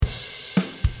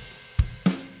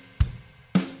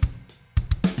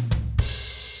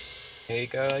Hey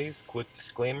guys, quick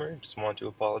disclaimer. Just want to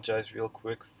apologize real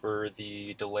quick for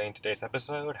the delay in today's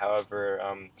episode. However,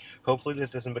 hopefully this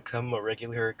doesn't become a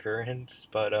regular occurrence,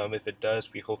 but if it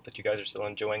does, we hope that you guys are still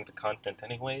enjoying the content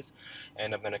anyways.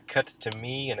 And I'm gonna cut to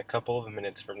me in a couple of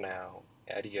minutes from now.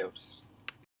 Adios.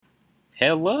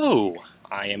 Hello,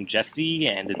 I am Jesse,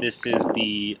 and this is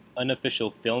the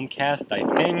unofficial film cast, I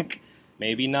think.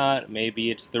 Maybe not,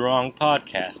 maybe it's the wrong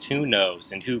podcast, who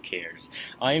knows, and who cares.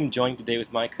 I am joined today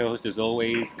with my co-host, as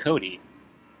always, Cody.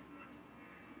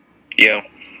 Yo.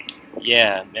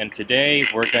 Yeah, and today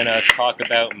we're gonna talk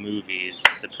about movies.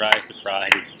 Surprise,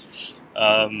 surprise.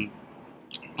 Well,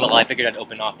 I figured I'd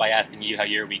open off by asking you how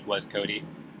your week was, Cody.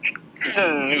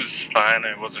 It was fine.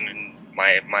 I wasn't in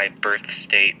my birth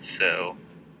state, so.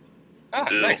 Ah,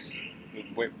 Ooh. nice.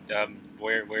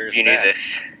 Where's You that? knew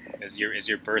this. Is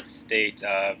your birth state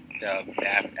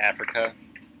Africa?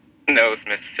 No, it's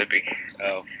Mississippi.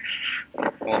 Oh,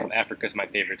 well, Africa's my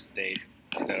favorite state,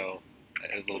 so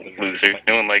a little bit of a Loser.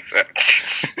 No one likes that.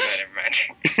 No, never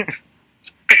mind.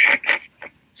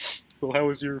 Well, how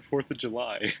was your 4th of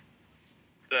July?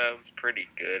 That was pretty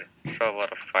good. Saw a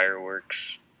lot of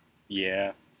fireworks.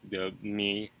 Yeah,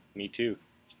 me too.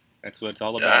 That's what it's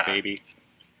all about, baby.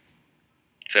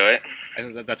 So it?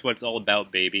 That's what it's all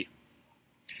about, baby.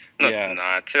 No, Yeah.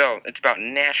 it's not. It's about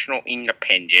national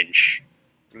independence.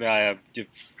 The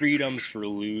freedoms for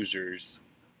losers.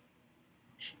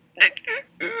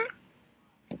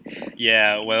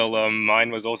 Yeah, well,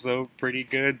 mine was also pretty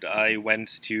good. I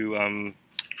went to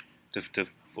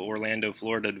Orlando,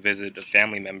 Florida to visit a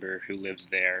family member who lives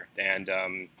there, and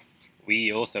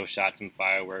we also shot some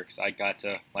fireworks. I got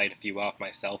to light a few off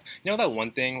myself. You know that one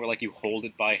thing where like you hold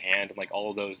it by hand and like all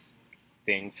of those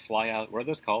things fly out? What are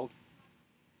those called?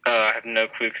 I have no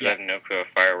clue because I have no clue how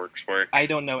fireworks work. I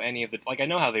don't know any of the I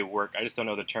know how they work. I just don't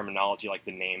know the terminology, like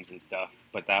the names and stuff.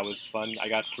 But that was fun. I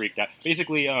got freaked out.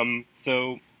 Basically, I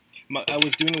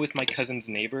was doing it with my cousin's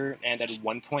neighbor, and at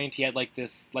one point he had like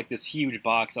this huge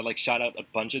box that like shot out a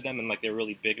bunch of them, and like they were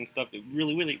really big and stuff. It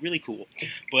really, really, really cool.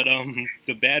 But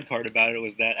the bad part about it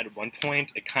was that at one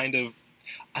point it kind of,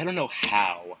 I don't know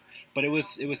how, but it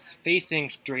was facing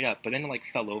straight up, but then it like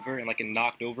fell over and like it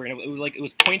knocked over, and it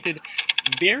was pointed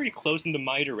very close into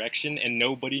my direction, and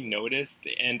nobody noticed,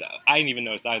 and I didn't even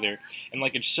notice either. And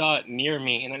like it shot near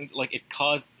me, and then like it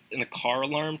caused a car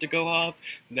alarm to go off.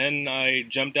 Then I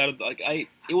jumped out of it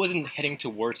wasn't heading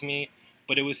towards me,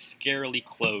 but it was scarily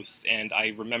close, and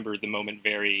I remember the moment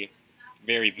very,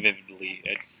 very vividly.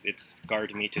 It's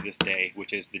scarred me to this day,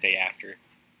 which is the day after.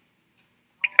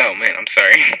 Oh man, I'm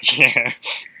sorry. Yeah.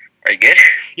 Are you good?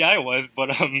 Yeah, I was, but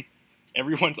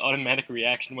everyone's automatic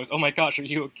reaction was, "Oh my gosh, are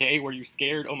you okay? Were you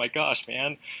scared? Oh my gosh,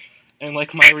 man!" And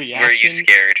like my reaction, Were you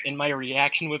scared? And my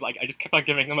reaction was like, I just kept on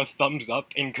giving them a thumbs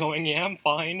up and going, "Yeah, I'm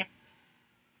fine,"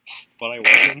 but I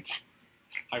wasn't.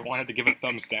 I wanted to give a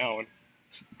thumbs down.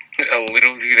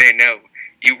 Little do they know,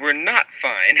 you were not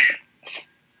fine.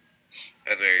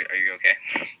 By the way, are you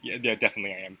okay? Yeah,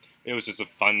 definitely I am. It was just a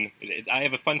fun. I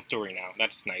have a fun story now.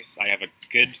 That's nice. I have a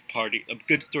good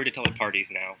story to tell at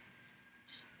parties now.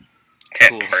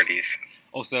 10 parties.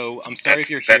 Also, I'm sorry if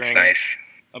you're hearing. That's nice.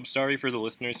 I'm sorry for the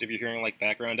listeners if you're hearing like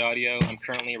background audio. I'm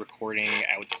currently recording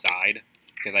outside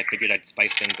because I figured I'd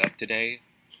spice things up today,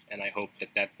 and I hope that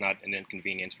that's not an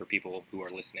inconvenience for people who are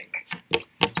listening.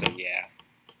 So yeah.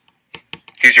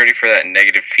 Who's ready for that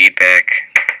negative feedback?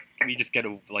 We just get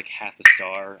like half a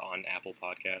star on Apple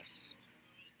Podcasts.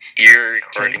 You're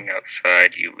recording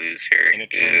outside, you loser. And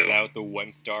it turns out the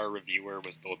 1-star reviewer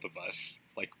was both of us.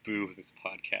 Like, boo, this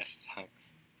podcast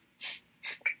sucks.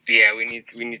 Yeah, we need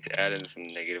to add in some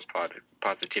negative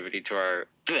positivity to our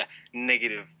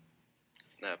negative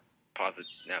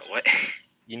what?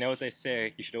 You know what they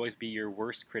say? You should always be your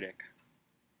worst critic.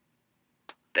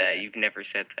 That you've never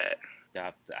said that.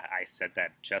 I said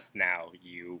that just now.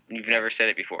 You've never said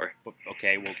it before.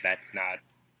 Okay, well that's.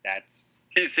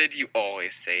 You said you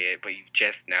always say it, but you've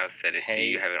just now said it, so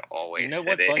you haven't always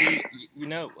said it. You know what, buddy? You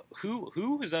know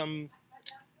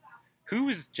who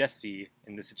is Jesse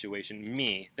in this situation?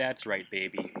 Me. That's right,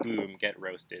 baby. Boom, get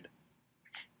roasted.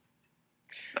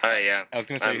 Yeah. I was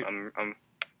gonna say.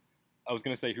 I was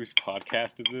gonna say whose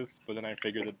podcast is this, but then I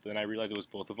figured that then I realized it was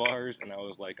both of ours, and I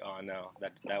was like, oh no,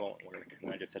 that won't work.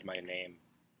 And I just said my name,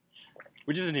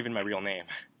 which isn't even my real name.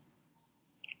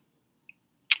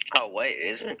 Oh wait,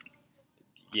 is it?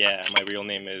 Yeah, my real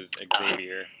name is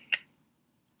Xavier.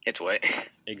 It's what?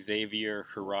 Xavier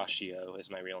Horatio is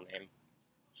my real name.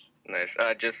 Nice.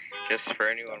 Just for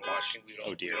anyone watching, we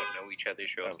don't know each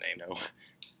other's real name. No.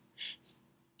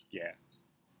 Yeah.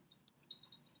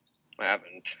 What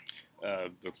happened?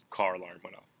 The car alarm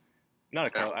went off. Not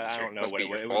a No, color. I don't know must what be it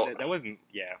your was. fault. That wasn't.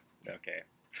 Yeah. Okay.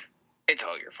 It's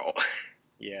all your fault.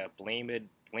 Yeah. Blame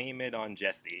it on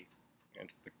Jesse.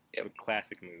 It's the Yep.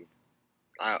 classic move.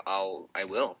 I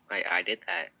will. I did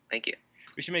that. Thank you.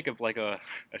 We should make up like a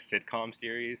sitcom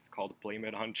series called Blame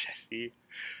It on Jesse.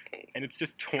 And it's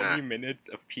just 20 minutes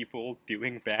of people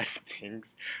doing bad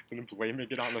things, then blaming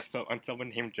it on on someone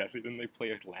named Jesse. Then they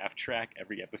play a laugh track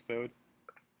every episode.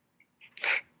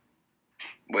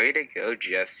 Way to go,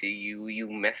 Jesse. You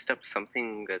messed up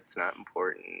something that's not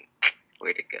important.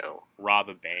 Way to go. Rob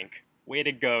a bank. Way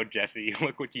to go, Jesse.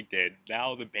 Look what you did.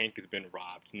 Now the bank has been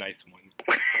robbed. Nice one.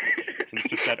 And it's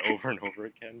just that over and over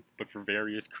again, but for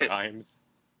various crimes.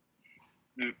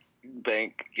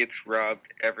 Bank gets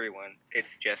robbed. Everyone.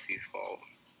 It's Jesse's fault.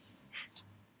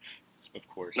 Of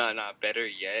course. No, better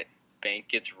yet. Bank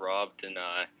gets robbed in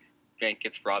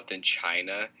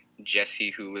China.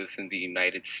 Jesse, who lives in the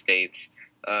United States.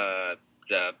 The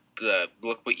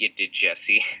look what you did,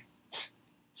 Jesse.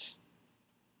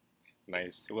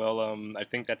 Nice. Well, I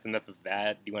think that's enough of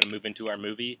that. Do you want to move into our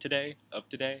movie today? Of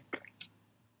today?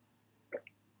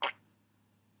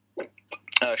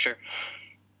 Sure.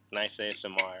 Nice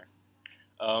ASMR.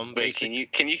 Wait, can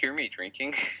you hear me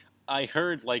drinking? I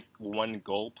heard like one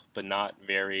gulp, but not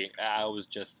very. I was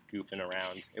just goofing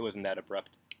around. It wasn't that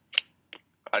abrupt.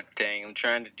 Dang, I'm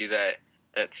trying to do that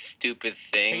stupid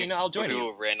thing. Hey, you know, I'll join where you.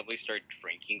 people randomly start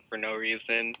drinking for no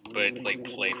reason, but it's like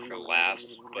played for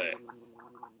laughs. But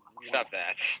stop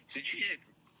that. Did you just?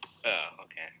 Oh,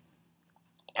 okay.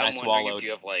 And I'm I wondering swallowed. if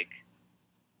you have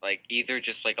like either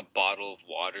just like a bottle of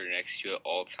water next to you at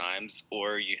all times,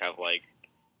 or you have like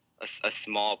a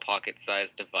small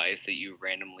pocket-sized device that you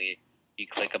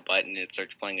click a button and it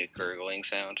starts playing a gurgling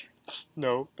sound.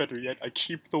 No, better yet, I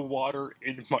keep the water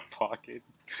in my pocket.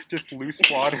 Just loose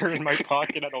water in my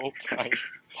pocket at all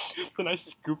times. Then I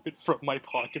scoop it from my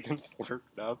pocket and slurp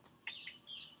it up.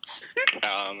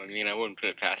 I mean, I wouldn't put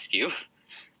it past you.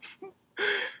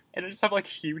 And I just have like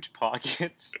huge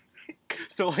pockets.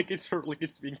 So like it's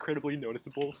incredibly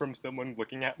noticeable from someone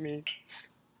looking at me.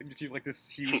 I just see like this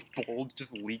huge bulge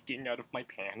just leaking out of my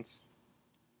pants.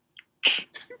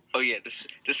 Oh yeah,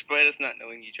 despite us not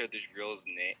knowing each other's real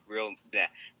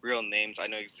names, I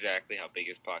know exactly how big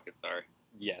his pockets are.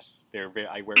 Yes,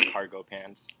 I wear cargo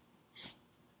pants.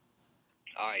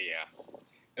 Oh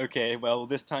yeah. Okay, well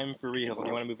this time for real. Do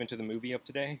you want to move into the movie of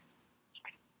today?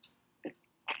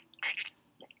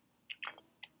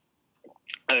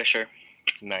 Sure.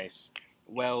 Nice.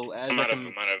 Well, I'm out of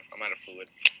fluid.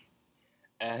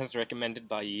 As recommended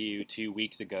by you 2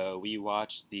 weeks ago, we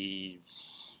watched the.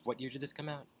 What year did this come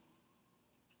out?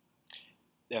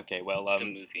 Okay, well, the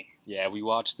movie. Yeah, we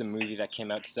watched the movie that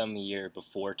came out some year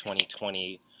before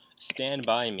 2020, Stand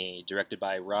By Me, directed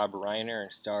by Rob Reiner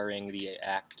and starring the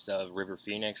acts of River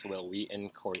Phoenix, Will Wheaton,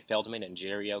 Corey Feldman, and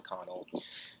Jerry O'Connell.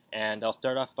 And I'll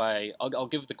start off by, I'll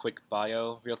give the quick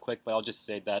bio real quick, but I'll just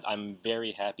say that I'm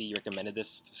very happy you recommended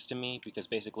this to me, because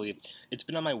basically it's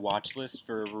been on my watch list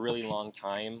for a really long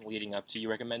time leading up to you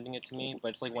recommending it to me, but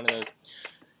it's like one of those,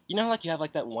 you know, like you have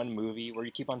like that one movie where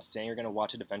you keep on saying you're gonna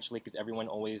watch it eventually because everyone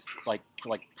always like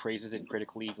praises it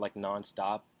critically like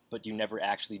nonstop, but you never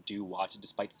actually do watch it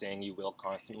despite saying you will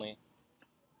constantly.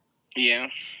 Yeah.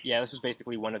 Yeah, this was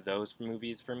basically one of those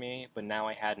movies for me, but now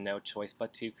I had no choice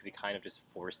but to because he kind of just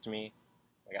forced me.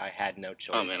 Like I had no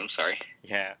choice. Oh man, I'm sorry.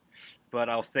 Yeah, but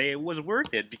I'll say it was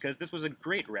worth it because this was a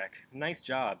great rec. Nice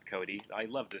job, Cody. I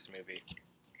love this movie.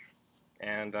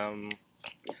 And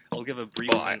I'll give a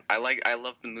brief. Well, I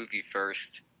love the movie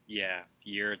first. Yeah,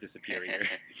 you're the superior.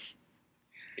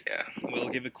 Yeah. We'll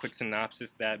give a quick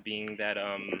synopsis. That being that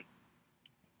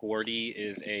Gordy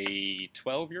is a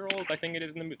 12-year-old. I think it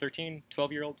is in the movie. 13,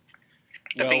 12-year-old.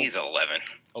 I think he's 11.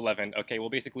 11. Okay,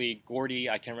 well, basically, Gordy,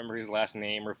 I can't remember his last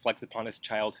name, reflects upon his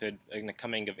childhood in a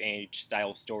coming-of-age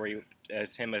style story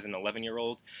as him as an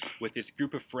 11-year-old with his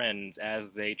group of friends as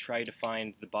they try to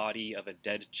find the body of a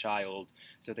dead child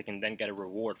so they can then get a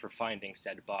reward for finding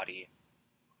said body.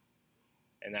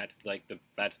 And that's like the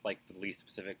least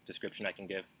specific description I can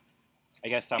give. I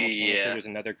guess simultaneously there's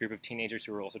another group of teenagers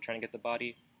who are also trying to get the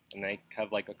body, and they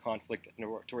have like a conflict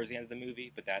towards the end of the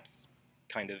movie, but that's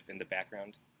kind of in the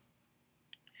background.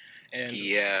 And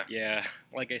yeah,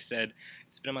 like I said,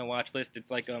 it's been on my watch list.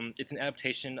 It's like it's an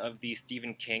adaptation of the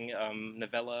Stephen King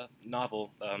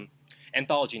novel,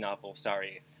 anthology novel.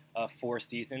 Sorry, 4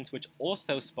 seasons, which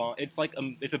also spawned. It's like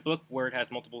it's a book where it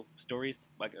has multiple stories.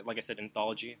 Like I said,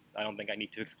 anthology. I don't think I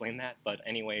need to explain that, but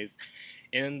anyways,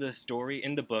 in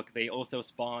the book, they also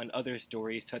spawn other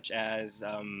stories such as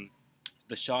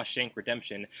The Shawshank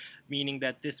Redemption, meaning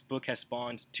that this book has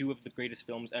spawned two of the greatest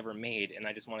films ever made, and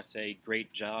I just want to say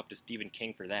great job to Stephen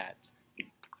King for that.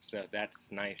 So that's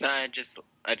nice. I just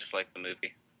like the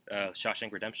movie.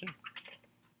 Shawshank Redemption?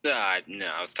 No, I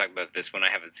was talking about this one. I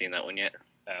haven't seen that one yet.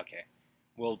 Okay.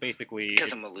 Well, basically,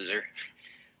 because I'm a loser.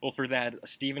 Well, for that,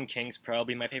 Stephen King's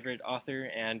probably my favorite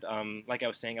author, and like I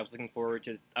was saying, I was looking forward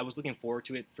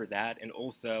to it for that, and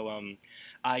also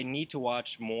I need to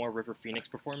watch more River Phoenix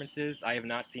performances. I have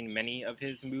not seen many of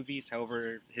his movies.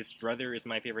 However, his brother is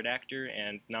my favorite actor,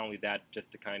 and not only that,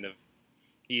 just to kind of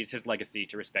his legacy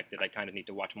to respect it. I kind of need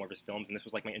to watch more of his films, and this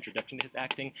was like my introduction to his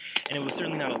acting, and it was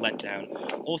certainly not a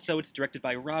letdown. Also, it's directed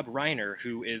by Rob Reiner,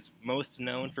 who is most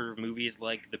known for movies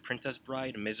like The Princess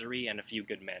Bride, Misery, and A Few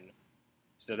Good Men.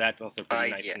 So that's also pretty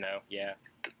nice to know. Yeah.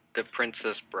 The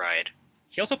Princess Bride.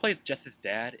 He also plays Jess's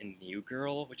dad in New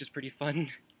Girl, which is pretty fun.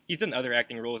 He's done other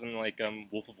acting roles in like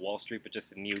Wolf of Wall Street, but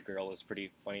just New Girl is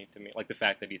pretty funny to me. Like the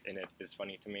fact that he's in it is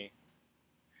funny to me.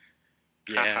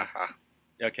 Yeah.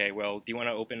 Okay, well, do you want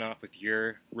to open off with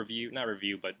your not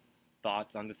review, but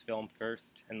thoughts on this film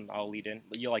first, and I'll lead in.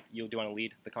 Do you want to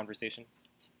lead the conversation?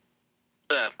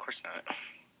 Of course not.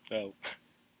 Oh,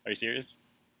 are you serious?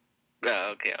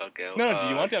 Okay, I'll go. No, do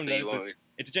you want to? So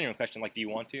it's a genuine question. Like, do you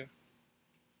want to?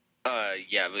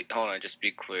 Yeah, but hold on, just to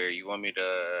be clear. You want me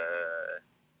to...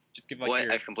 Just give like what?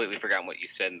 I've completely forgotten what you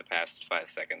said in the past 5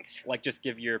 seconds. Like, just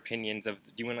give your opinions of...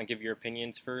 Do you want to give your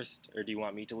opinions first, or do you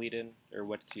want me to lead in? Or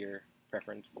what's your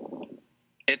preference?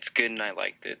 It's good and I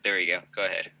liked it. There you go. Go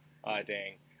ahead.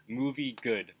 Dang. Movie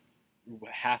good.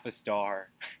 Half a star.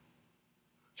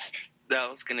 I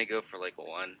was gonna go for like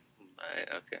 1.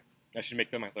 Okay. I should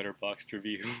make that my Letterboxd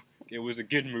review. It was a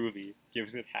good movie.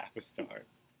 Gives it half a star.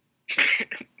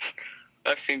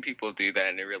 I've seen people do that,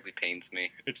 and it really pains me.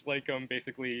 It's like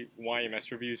basically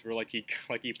YMS reviews where he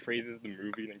praises the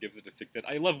movie and then gives it a 6 out.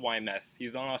 I love YMS.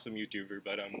 He's an awesome YouTuber,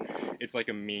 but it's like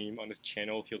a meme on his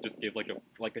channel. He'll just give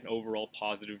like an overall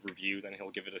positive review, then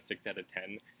he'll give it a 6 out of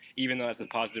 10. Even though that's a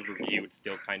positive review, it's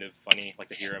still kind of funny, like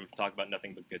to hear him talk about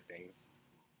nothing but good things.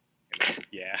 And,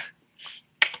 yeah.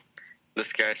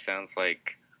 This guy sounds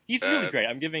like... He's really great.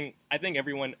 I think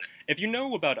everyone, if you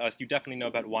know about us, you definitely know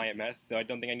about YMS, so I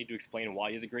don't think I need to explain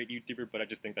why he's a great YouTuber, but I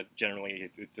just think that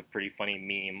generally it's a pretty funny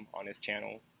meme on his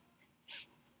channel.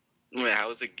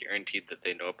 How is it guaranteed that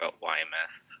they know about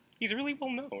YMS? He's really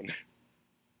well known.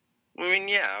 I mean,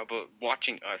 yeah, but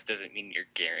watching us doesn't mean you're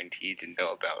guaranteed to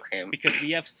know about him. Because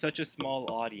we have such a small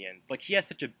audience. Like, he has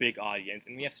such a big audience,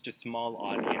 and we have such a small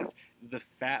audience.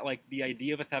 The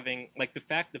idea of us having, like, the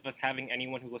fact of us having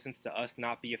anyone who listens to us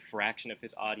not be a fraction of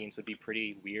his audience would be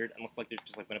pretty weird, unless, like, they're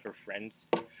just, like, one of our friends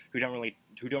who don't really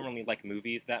like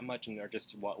movies that much and are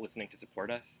just listening to support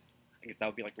us. I guess that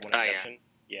would be, like, the one exception.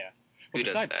 Yeah. Who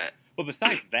does that? But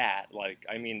besides that, like,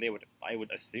 I mean, I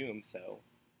would assume so.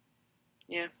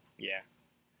 Yeah. Yeah.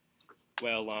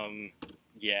 Well,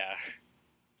 yeah.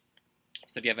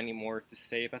 So do you have any more to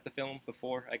say about the film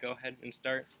before I go ahead and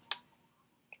start?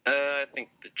 I think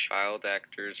the child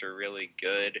actors are really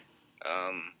good.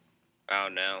 I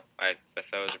don't know. I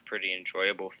thought it was a pretty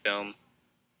enjoyable film.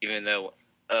 Even though,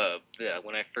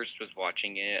 when I first was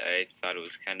watching it, I thought it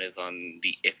was kind of on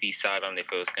the iffy side on if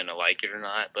I was going to like it or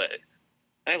not, but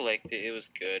I liked it. It was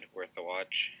good, worth a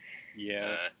watch.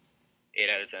 Yeah. 8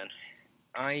 out of 10.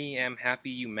 I am happy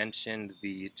you mentioned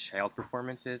the child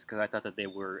performances because I thought that they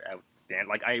were outstanding.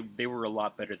 Like they were a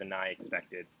lot better than I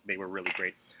expected. They were really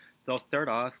great. So I'll start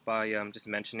off by just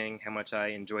mentioning how much I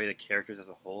enjoy the characters as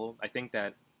a whole. I think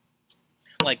that,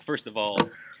 like, first of all,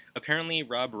 apparently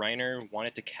Rob Reiner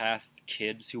wanted to cast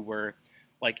kids who were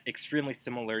like extremely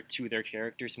similar to their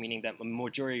characters, meaning that the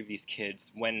majority of these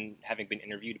kids, when having been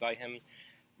interviewed by him,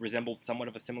 resembled somewhat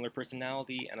of a similar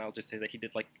personality, and I'll just say that he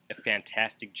did like a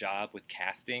fantastic job with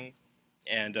casting.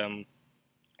 And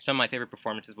some of my favorite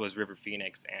performances was River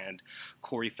Phoenix and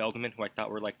Corey Feldman, who I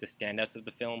thought were like the standouts of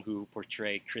the film, who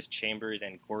portray Chris Chambers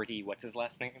and Gordy. What's his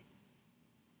last name?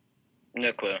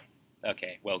 No clue.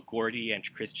 Okay, well, Gordy and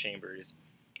Chris Chambers,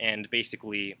 and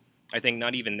basically, I think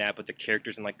not even that, but the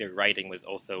characters and like their writing was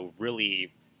also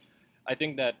really. I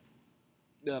think that.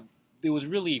 It was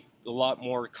really a lot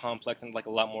more complex and like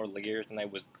a lot more layers than I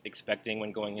was expecting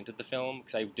when going into the film,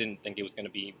 because I didn't think it was going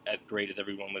to be as great as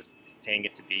everyone was saying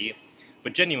it to be.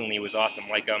 But genuinely, it was awesome.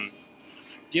 Like, do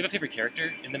you have a favorite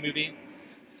character in the movie?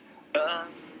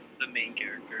 The main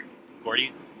character.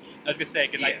 Gordy? I was going to say,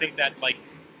 because I think that, like,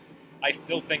 I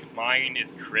still think mine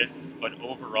is Chris, but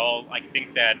overall, I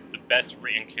think that the best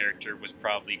written character was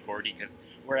probably Gordy, because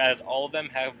whereas all of them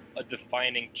have a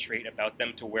defining trait about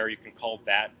them to where you can call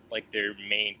that like their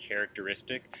main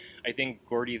characteristic, I think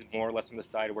Gordy's more or less on the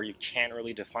side where you can't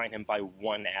really define him by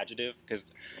one adjective,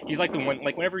 because he's like the one,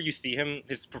 like whenever you see him,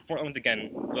 his performance,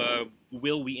 again,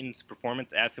 Will Wheaton's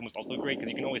performance as him was also great, because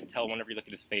you can always tell whenever you look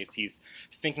at his face, he's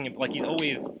thinking, like he's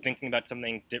always thinking about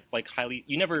something like highly,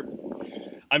 you never,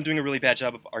 I'm doing a really bad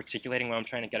job of articulating what I'm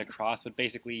trying to get across, but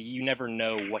basically, you never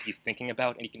know what he's thinking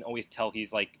about, and you can always tell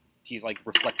he's like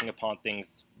reflecting upon things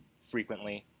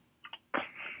frequently.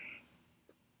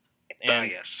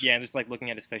 And yes. yeah, just like looking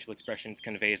at his facial expressions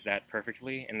conveys that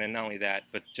perfectly. And then not only that,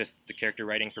 but just the character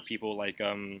writing for people like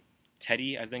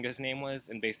Teddy, I think his name was,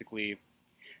 and basically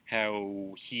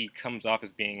how he comes off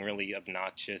as being really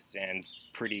obnoxious and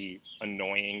pretty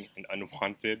annoying and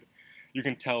unwanted. You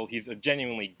can tell he's a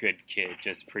genuinely good kid,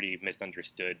 just pretty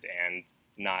misunderstood and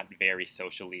not very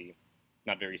socially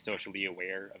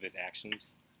aware of his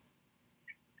actions.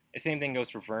 The same thing goes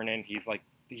for Vernon.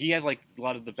 He has like a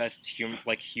lot of the best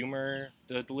humor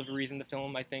deliveries in the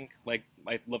film. I think I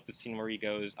love the scene where he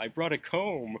goes, "I brought a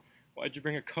comb. Why'd you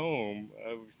bring a comb?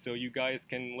 So you guys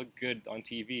can look good on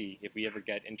TV if we ever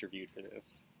get interviewed for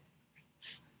this."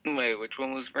 Wait, which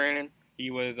one was Vernon?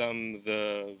 He was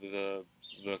the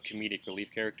comedic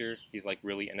relief character. He's like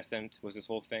really innocent. Was his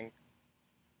whole thing.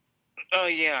 Oh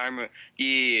yeah, I remember.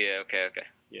 Yeah, okay.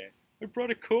 Yeah, I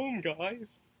brought a comb,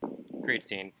 guys. Great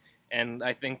scene. And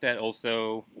I think that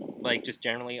also, like, just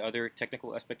generally other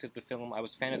technical aspects of the film, I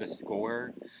was a fan of the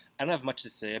score. I don't have much to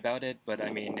say about it, but I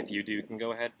mean, if you do, you can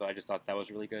go ahead. But I just thought that was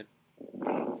really good.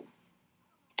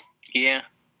 Yeah.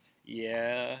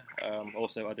 Yeah.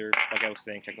 Also, other, like I was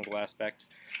saying, technical aspects.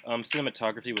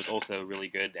 Cinematography was also really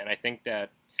good, and I think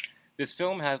that this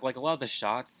film has like a lot of the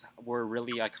shots are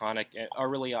really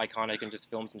iconic in just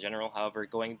films in general. However,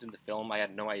 going into the film, I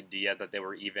had no idea that they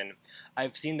were even.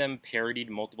 I've seen them parodied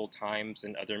multiple times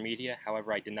in other media.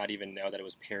 However, I did not even know that it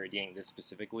was parodying this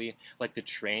specifically. Like the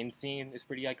train scene is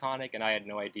pretty iconic, and I had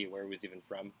no idea where it was even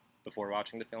from before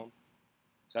watching the film.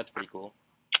 So that's pretty cool.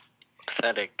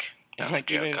 Pathetic. And That's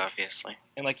like a joke, even obviously.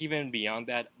 and like even beyond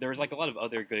that, there's like a lot of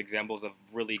other good examples of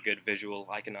really good visual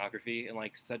iconography and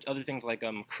like such other things like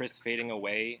Chris fading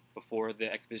away before the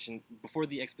exposition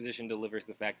delivers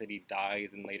the fact that he dies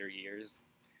in later years.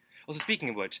 Also, speaking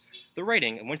of which, the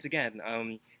writing, and once again,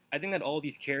 I think that all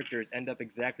these characters end up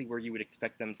exactly where you would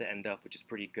expect them to end up, which is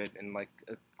pretty good, and like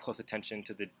a close attention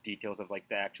to the details of like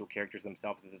the actual characters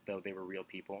themselves as though they were real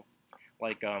people.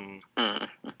 Like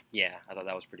yeah, I thought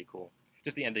that was pretty cool.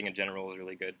 Just the ending in general was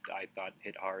really good. I thought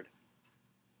hit hard.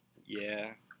 Yeah.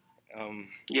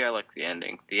 Yeah, I like the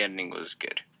ending. The ending was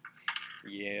good.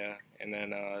 Yeah. And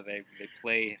then they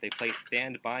play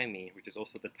 "Stand by Me," which is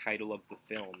also the title of the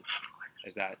film.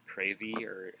 Is that crazy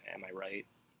or am I right?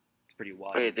 It's pretty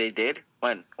wild. Wait, they did?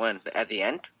 When? At the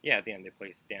end? Yeah, at the end they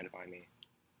play "Stand by Me."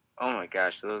 Oh my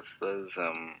gosh, those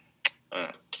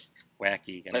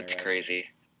Wacky. that's Right? crazy.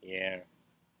 Yeah.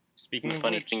 Speaking The of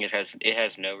funny which, thing, it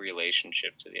has no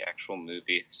relationship to the actual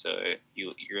movie, so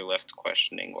you're left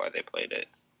questioning why they played it.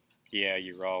 yeah,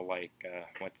 you're all like,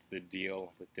 what's the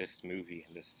deal with this movie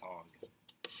and this song?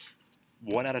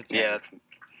 1 out of 10. Yeah, that's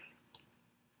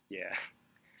Yeah.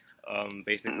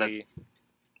 Basically,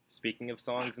 speaking of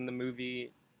songs in the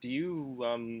movie, do you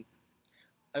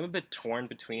I'm a bit torn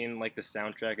between like the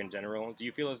soundtrack in general. Do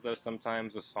you feel as though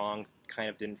sometimes the songs kind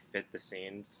of didn't fit the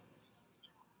scenes?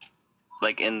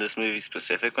 like in this movie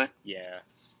specifically. Yeah.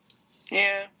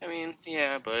 Yeah, I mean,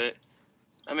 yeah, but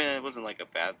I mean, it wasn't like a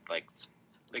bad like.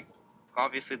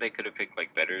 Obviously, they could have picked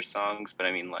like better songs, but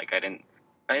I mean, like I didn't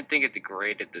think it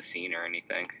degraded the scene or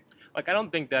anything. Like I don't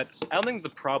think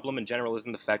the problem in general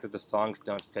isn't the fact that the songs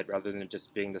don't fit, rather than it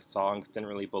just being the songs didn't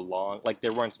really belong. Like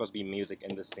there weren't supposed to be music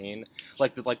in the scene.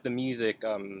 Like the music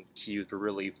cues were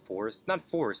really forced, not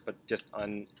forced, but just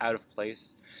out of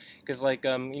place. Because like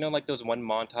like those one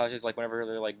montages, like whenever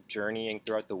they're like journeying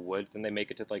throughout the woods, and they make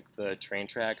it to like the train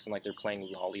tracks, and like they're playing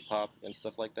Lollipop and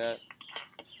stuff like that.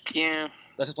 Yeah.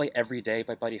 Let's just play Every Day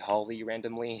by Buddy Holly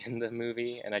randomly in the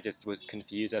movie, and I just was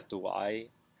confused as to why.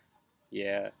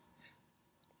 Yeah.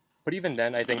 But even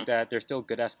then, I think that there's still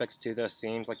good aspects to those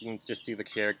scenes. Like you can just see the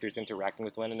characters interacting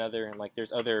with one another, and like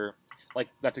there's other, like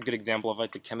that's a good example of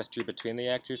like the chemistry between the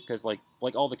actors, because like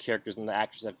all the characters and the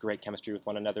actors have great chemistry with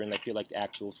one another, and they feel like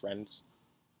actual friends.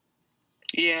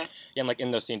 Yeah. Yeah, and like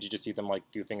in those scenes, you just see them like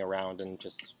goofing around and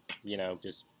just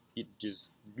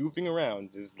just goofing around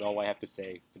is all I have to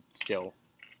say. But still,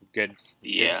 good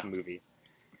Yeah. movie.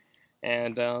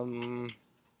 And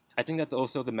I think that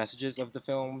also the messages of the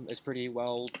film is pretty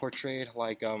well portrayed.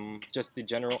 Like just the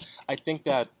general. I think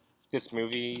that this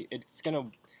movie, it's gonna.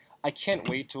 I can't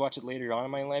wait to watch it later on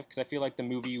in my life because I feel like the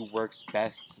movie works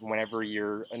best whenever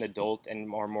you're an adult and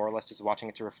more or less just watching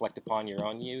it to reflect upon your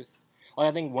own youth. Like,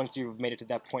 I think once you've made it to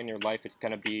that point in your life, it's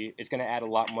gonna add a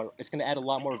lot more. It's gonna add a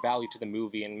lot more value to the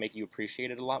movie and make you appreciate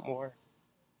it a lot more.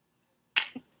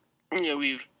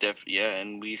 Yeah,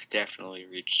 and we've definitely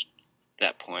reached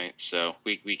that point. So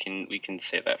we can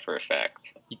say that for a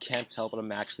fact. You can't tell, but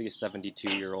I'm actually a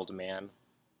 72-year-old man.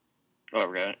 Oh,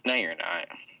 really? No, you're not.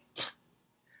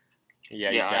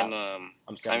 Yeah, you Yeah, got. I'm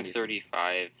I'm 70.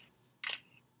 35.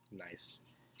 Nice.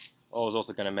 I was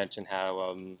also going to mention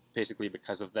how, basically,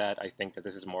 because of that, I think that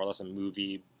this is more or less a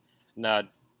movie. Not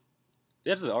it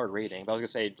has an R rating, but I was gonna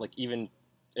say like even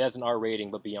it has an R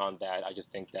rating, but beyond that, I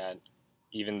just think that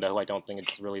even though I don't think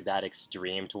it's really that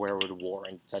extreme to where it would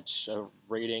warrant such a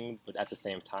rating, but at the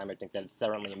same time, I think that it's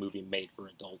certainly a movie made for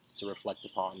adults to reflect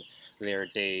upon their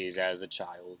days as a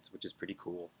child, which is pretty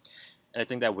cool. And I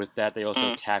think that with that, they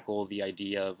also Mm. tackle the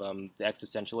idea of the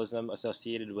existentialism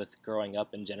associated with growing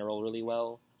up in general really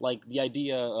well. Like the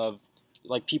idea of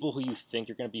like people who you think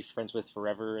you're going to be friends with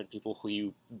forever and people who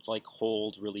you like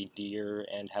hold really dear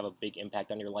and have a big impact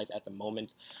on your life at the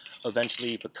moment,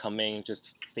 eventually becoming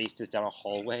just faces down a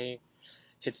hallway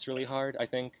hits really hard, I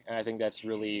think. And I think that's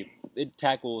really it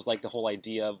tackles like the whole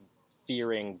idea of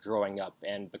fearing growing up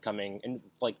and becoming and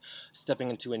like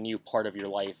stepping into a new part of your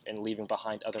life and leaving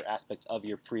behind other aspects of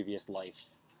your previous life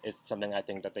is something I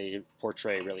think that they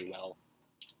portray really well.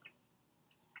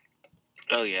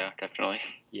 Oh yeah, definitely.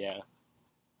 Yeah.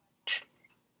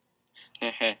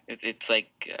 It's like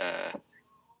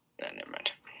never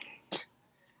mind.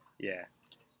 Yeah.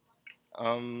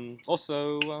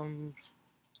 Also,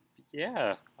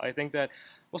 yeah, I think that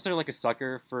I'm also like a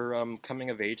sucker for coming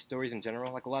of age stories in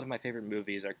general. Like a lot of my favorite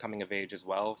movies are coming of age as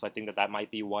well, so I think that that might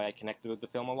be why I connected with the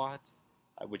film a lot.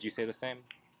 Would you say the same?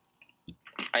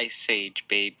 Ice Age,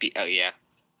 baby. Oh yeah.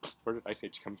 Where did Ice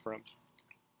Age come from?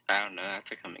 I don't know.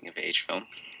 That's a coming of age film.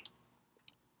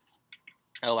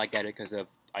 Oh, I get it because of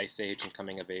Ice Age and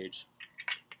coming of age.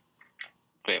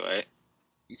 Wait, what?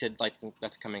 You said like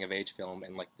that's a coming of age film,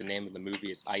 and like the name of the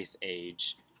movie is Ice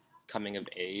Age, coming of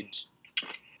age,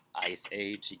 Ice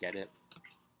Age. You get it?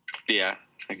 Yeah,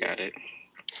 I Yeah. got it.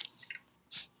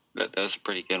 That was a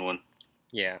pretty good one.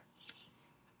 Yeah.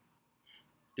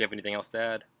 Do you have anything else to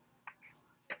add?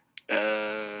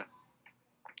 Uh,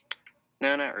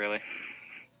 no, not really.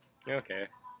 Okay.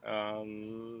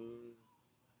 Um,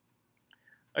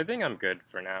 I think I'm good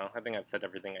for now. I think I've said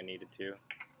everything I needed to.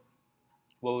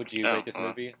 What would you Oh, rate this well,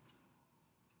 movie?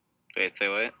 wait, say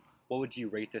what? What would you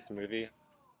rate this movie?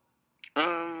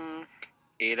 Um,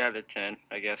 8 out of 10,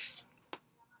 I guess.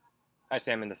 I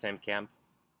say I'm in the same camp.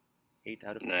 8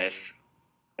 out of 10. Nice.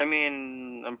 I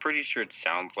mean, I'm pretty sure it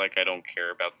sounds like I don't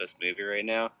care about this movie right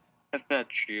now. That's not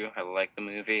true. I like the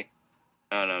movie.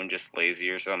 I don't know. I'm just lazy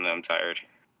or something. I'm tired.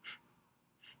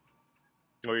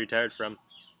 Where are you tired from?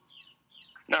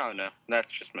 No, that's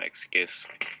just my excuse.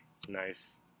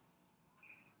 Nice.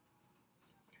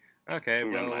 Okay,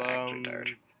 I'm well, not actually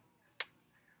tired.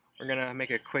 we're gonna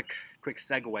make a quick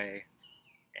segue,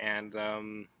 and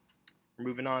we're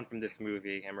moving on from this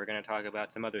movie, and we're gonna talk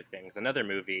about some other things. Another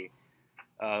movie,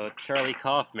 Charlie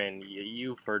Kaufman.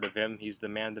 You've heard of him? He's the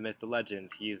man, the myth, the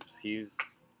legend. He's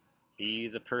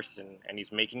a person, and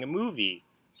he's making a movie.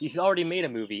 He's already made a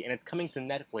movie, and it's coming to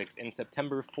Netflix in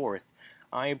September 4th.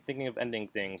 I'm thinking of ending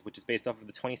things, which is based off of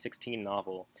the 2016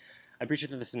 novel. I'm pretty sure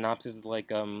that the synopsis is like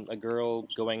a girl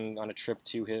going on a trip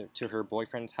to her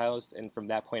boyfriend's house, and from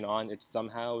that point on, it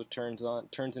somehow turns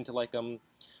into like a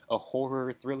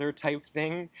horror thriller type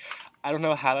thing. I don't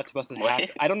know how that's supposed to What? happen.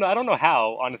 I don't know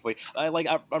how, honestly.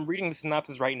 I'm reading the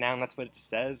synopsis right now, and that's what it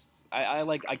says.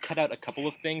 I cut out a couple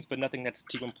of things, but nothing that's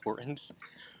too important.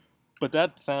 But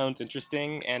that sounds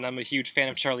interesting, and I'm a huge fan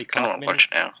of Charlie I don't want to Kaufman. watch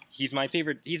it now. He's my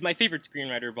favorite. He's my favorite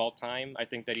screenwriter of all time. I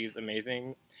think that he's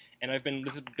amazing, and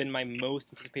this has been my most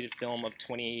anticipated film of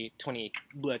 2020,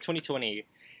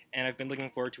 and I've been looking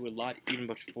forward to it a lot even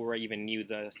before I even knew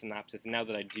the synopsis. And now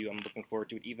that I do, I'm looking forward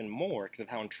to it even more because of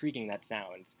how intriguing that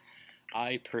sounds.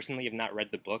 I personally have not read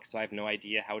the book, so I have no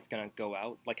idea how it's gonna go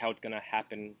out, like how it's gonna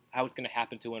happen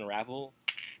to unravel.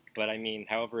 But I mean,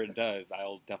 however it does,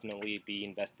 I'll definitely be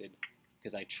invested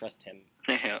because I trust him.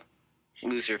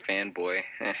 Loser fanboy.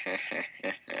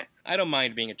 I don't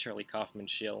mind being a Charlie Kaufman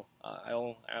shill.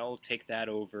 I'll take that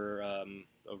over a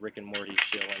Rick and Morty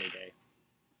shill any day.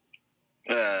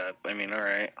 I mean, all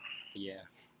right. Yeah.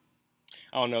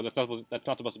 Oh no, that's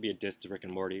not supposed to be a diss to Rick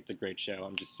and Morty. It's a great show.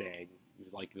 I'm just saying,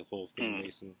 like the whole fan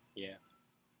base and yeah.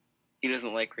 he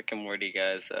doesn't like Rick and Morty,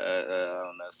 guys. I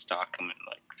don't know, stalk him and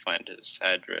like find his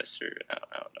address, or I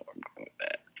don't know where I'm going with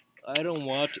that. I don't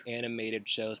watch animated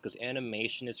shows because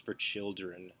animation is for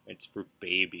children. It's for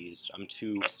babies. I'm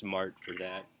too smart for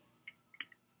that.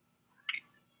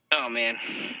 Oh man.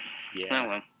 Yeah. Oh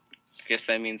well. I guess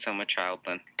that means I'm a child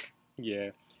then.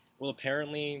 Yeah. Well,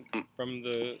 apparently, from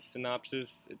the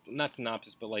synopsis, not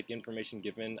synopsis, but like information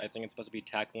given, I think it's supposed to be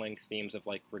tackling themes of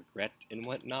like regret and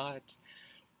whatnot.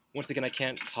 Once again, I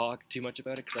can't talk too much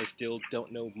about it because I still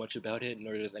don't know much about it,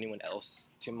 nor does anyone else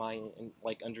to my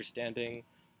like understanding.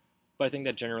 But I think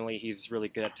that generally he's really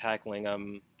good at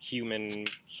tackling human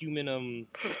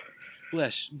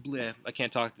bleh, I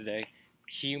can't talk today.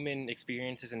 Human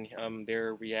experiences and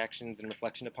their reactions and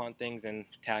reflection upon things, and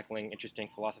tackling interesting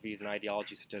philosophies and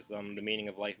ideologies such as the meaning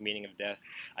of life, meaning of death,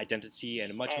 identity,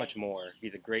 and much more.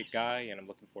 He's a great guy, and I'm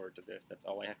looking forward to this. That's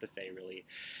all I have to say, really.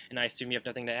 And I assume you have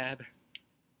nothing to add?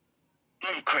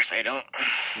 Of course I don't.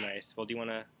 Nice. Well, do you want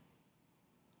to...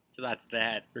 So that's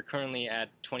that. We're currently at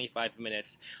 25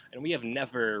 minutes, and we have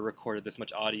never recorded this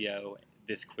much audio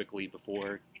this quickly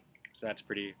before. So that's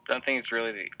pretty... I don't think it's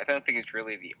really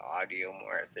the audio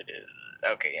more as it is.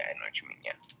 Okay, yeah, I know what you mean.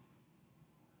 Yeah.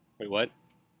 Wait, what?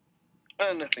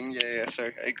 Nothing. Yeah.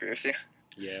 Sorry, I agree with you.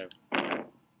 Yeah.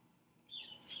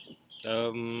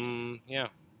 Yeah.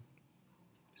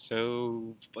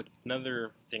 So, like,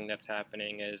 another thing that's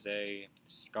happening is a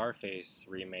Scarface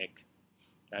remake.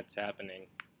 That's happening.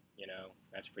 You know,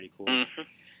 that's pretty cool.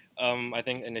 I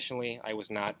think initially I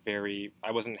wasn't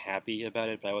happy about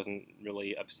it, but I wasn't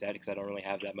really upset because I don't really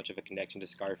have that much of a connection to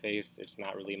Scarface. It's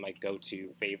not really my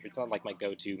go-to favorite. It's not like my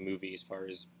go-to movie as far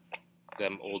as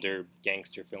them older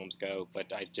gangster films go,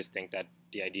 but I just think that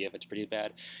the idea of it's pretty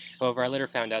bad. However, I later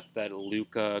found out that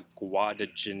Luca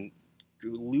Guadagnino,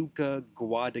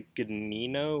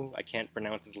 I can't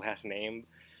pronounce his last name,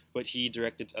 but he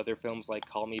directed other films like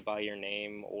Call Me By Your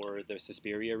Name or the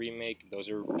Suspiria remake. Those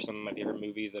are some of my favorite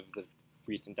movies of the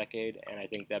recent decade, and I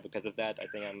think that because of that, I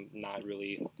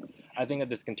think that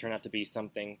this can turn out to be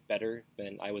something better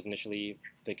than I was initially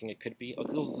thinking it could be.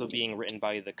 It's also being written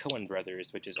by the Coen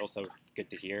brothers, which is also good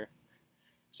to hear.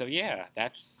 So yeah,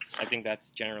 I think that's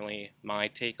generally my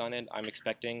take on it. I'm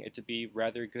expecting it to be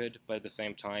rather good, but at the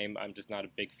same time, I'm just not a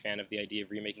big fan of the idea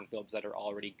of remaking films that are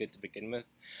already good to begin with.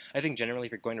 I think generally,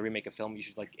 if you're going to remake a film, you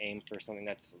should like aim for something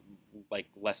that's like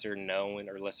lesser known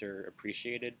or lesser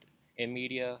appreciated in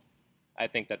media. I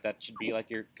think that should be like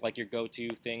your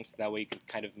go-to thing, so that way you can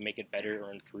kind of make it better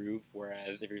or improve.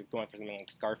 Whereas if you're going for something like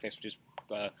Scarface, which is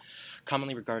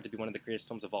commonly regarded to be one of the greatest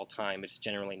films of all time, it's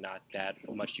generally not that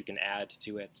much you can add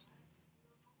to it.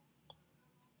 Do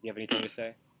you have anything to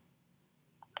say?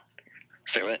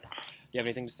 Say what? Do you have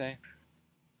anything to say?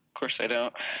 Of course I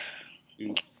don't.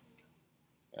 Oof.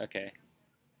 Okay.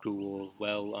 Cool.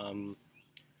 Well,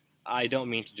 I don't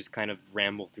mean to just kind of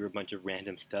ramble through a bunch of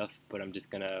random stuff, but I'm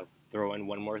just gonna throw in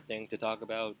one more thing to talk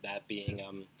about. That being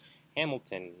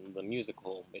Hamilton, the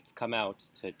musical. It's come out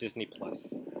to Disney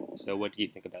Plus. So what do you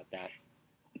think about that?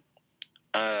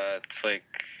 It's like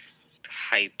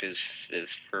hype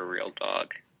is for real,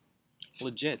 dog.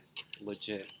 Legit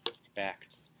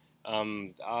facts.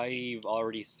 I've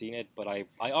already seen it, but I've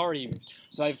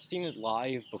seen it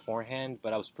live beforehand,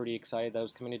 but I was pretty excited that it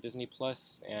was coming to Disney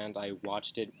Plus, and I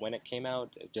watched it when it came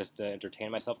out just to entertain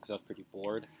myself because I was pretty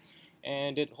bored,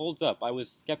 and it holds up. I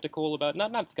was skeptical about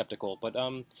not skeptical, but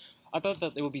I thought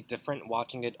that it would be different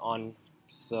watching it on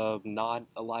not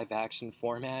a live action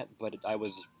format, but I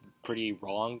was pretty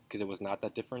wrong because it was not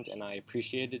that different, and I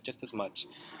appreciated it just as much.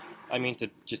 I mean, to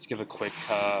just give a quick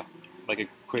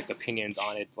opinions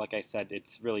on it. Like I said,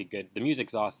 it's really good. The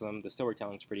music's awesome. The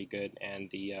storytelling's pretty good, and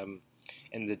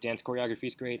the dance choreography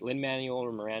is great.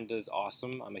 Lin-Manuel Miranda is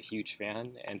awesome. I'm a huge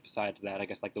fan. And besides that, I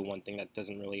guess like the one thing that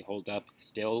doesn't really hold up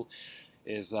still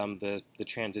is the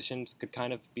transitions could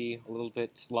kind of be a little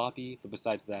bit sloppy. But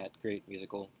besides that, great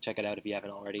musical. Check it out if you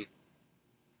haven't already.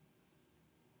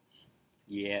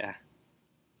 Yeah.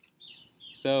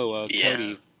 So, Yeah.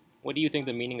 Cody, what do you think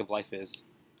the meaning of life is?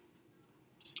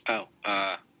 Oh,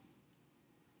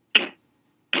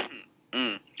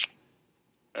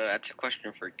 that's a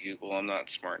question for Google. I'm not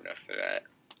smart enough for that.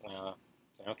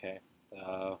 Okay.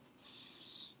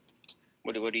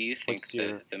 What do you think What's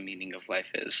your- the meaning of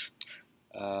life is?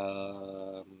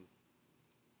 To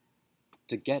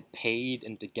get paid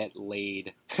and to get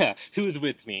laid. Who's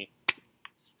with me?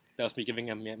 That was me giving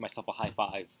myself a high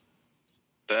five.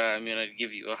 I mean, I'd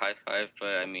give you a high five,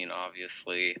 but I mean,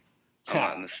 obviously, I'm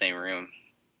not in the same room.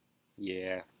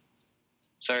 Yeah.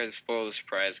 Sorry to spoil the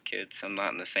surprise, kids. I'm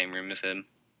not in the same room as him.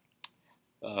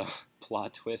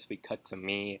 Plot twist, we cut to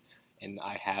me and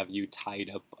I have you tied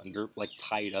up in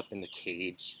the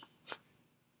cage.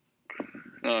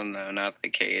 Oh no, not the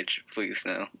cage. Please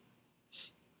no.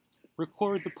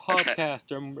 Record the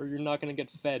podcast, or you're not gonna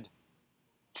get fed.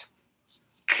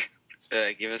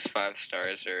 Give us 5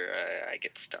 stars, or I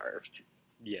get starved.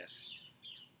 Yes.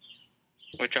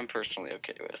 Which I'm personally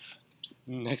okay with.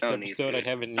 Next Don't need episode, I food.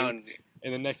 have a new. Don't-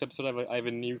 In the next episode, I have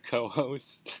a new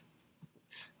co-host.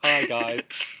 Hi guys.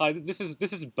 Hi, this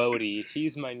is Bodhi.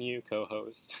 He's my new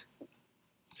co-host.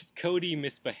 Cody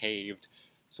misbehaved,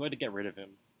 so I had to get rid of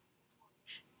him.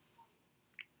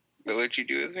 But what'd you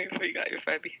do with me before you got your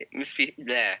 5 misbehave?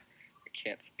 Nah, I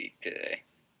can't speak today.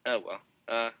 Oh well.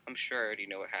 I'm sure I already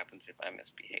know what happens if I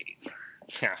misbehave.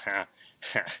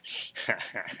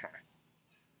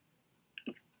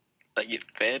 I get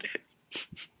fed.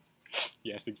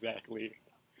 Yes, exactly.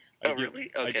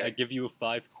 Really? Okay. I give you a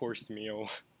 5-course meal.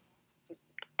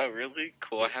 Oh really?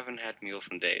 Cool. I haven't had meals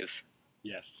in days.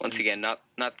 Yes. Once again, not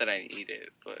that I need it,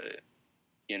 but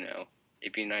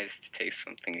it'd be nice to taste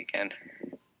something again.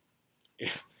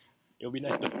 It'll be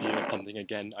nice to feel something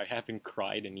again. I haven't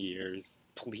cried in years.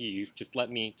 Please, just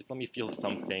let me feel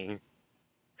something.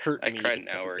 Hurt I me. cried if an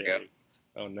hour necessary. ago.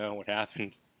 Oh no, what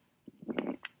happened?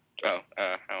 Oh,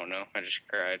 I don't know. I just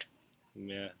cried.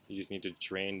 Yeah, you just need to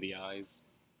drain the eyes.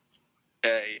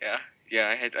 Yeah.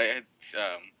 I had.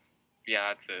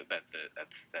 Yeah,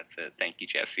 that's it. Thank you,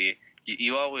 Jesse.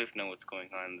 You always know what's going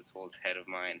on in this old head of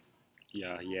mine.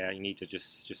 Yeah, you need to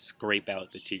just scrape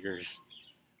out the tears.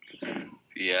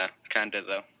 Yeah, kinda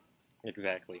though.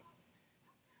 Exactly.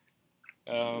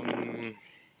 Cool.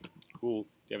 Do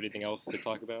you have anything else to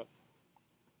talk about?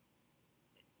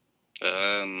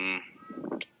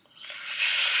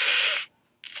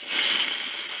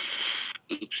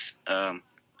 Oops.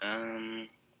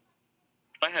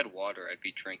 If I had water, I'd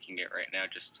be drinking it right now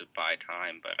just to buy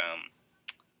time. But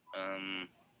I'm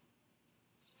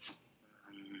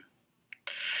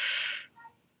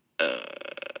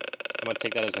gonna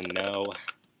take that as a no.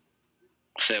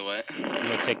 Say what? I'm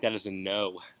gonna take that as a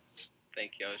no.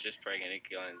 Thank you. I was just probably gonna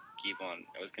keep on.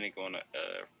 I was gonna go on a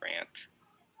rant.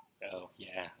 Oh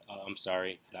yeah. I'm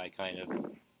sorry. Did I kind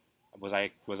of was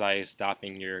I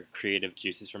stopping your creative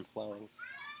juices from flowing?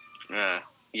 Yeah.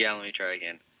 Let me try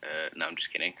again. No, I'm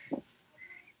just kidding.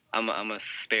 I'm a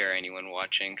spare anyone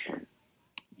watching.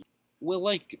 Well,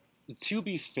 like, to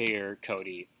be fair,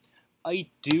 Cody, I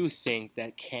do think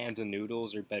that canned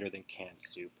noodles are better than canned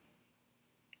soup.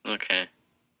 Okay.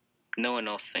 No one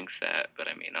else thinks that, but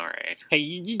I mean, all right.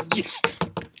 Hey,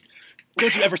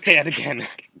 don't you ever say that again.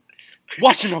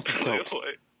 Watch your mouth with soap.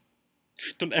 What?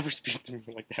 Don't ever speak to me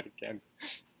like that again.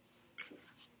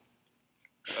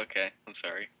 Okay, I'm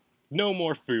sorry. No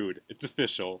more food. It's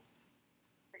official.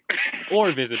 Or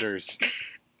visitors.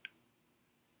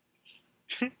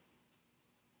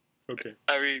 Okay.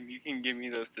 I mean, you can give me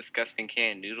those disgusting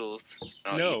canned noodles.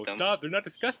 I'll No, eat them. stop. They're not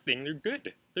disgusting. They're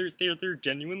good. They're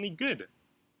genuinely good.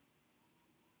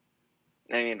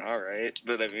 I mean, all right,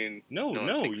 but I mean, No,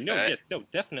 one thinks that. yes, no,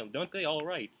 definitely. Don't say all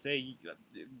right. Say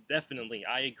definitely.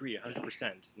 I agree,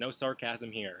 100%. No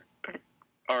sarcasm here.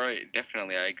 All right,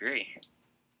 definitely, I agree.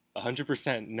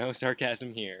 100%. No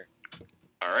sarcasm here.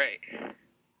 All right.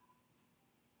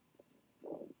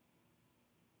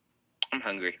 I'm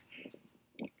hungry.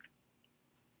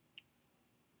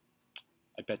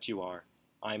 I bet you are.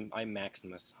 I'm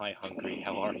Maximus. Hi, hungry.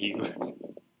 How are you?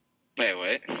 Wait,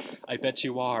 what? I bet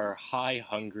you are. Hi,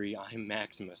 hungry. I'm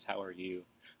Maximus. How are you?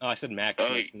 Oh, I said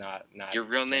Maximus, not. Your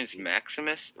real name's Jesse.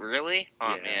 Maximus? Really?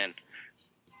 Oh Yeah. man.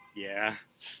 Yeah.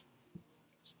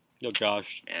 Yo,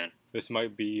 gosh. Man. This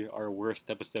might be our worst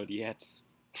episode yet.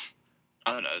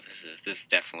 Oh no, this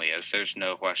definitely is. There's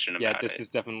no question about Yeah, this is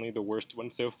definitely the worst one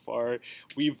so far.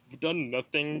 We've done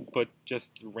nothing but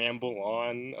just ramble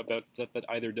on about stuff that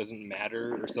either doesn't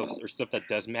matter or stuff that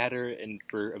does matter, and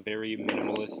for a very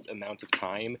minimalist amount of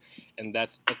time, and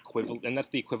that's the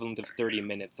equivalent of 30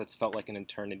 minutes. That's felt like an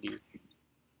eternity.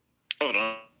 Hold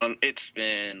on. It's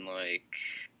been like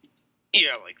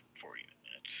 40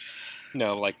 minutes.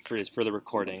 No, like for the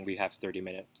recording, we have 30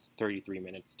 minutes, 33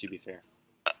 minutes to be fair.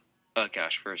 Oh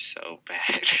gosh, we're so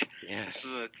bad. Yes.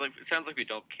 It sounds like we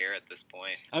don't care at this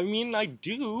point. I mean, I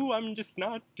do. I'm just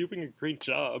not doing a great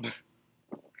job.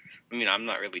 I mean, I'm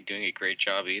not really doing a great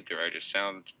job either. I just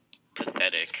sound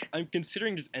pathetic. I'm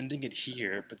considering just ending it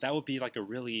here, but that would be like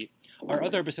our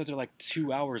other episodes are like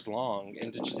 2 hours long,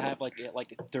 and to just have like a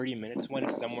 30 minutes one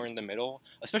somewhere in the middle,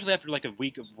 especially after like a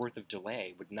week of worth of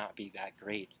delay, would not be that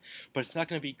great. But it's not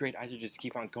going to be great either. Just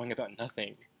keep on going about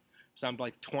nothing. So I'm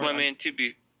like torn. Well, I mean,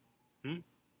 Hmm?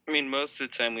 I mean, most of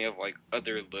the time we have like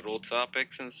other little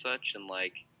topics and such, and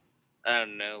like I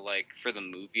don't know, like for the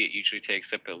movie, it usually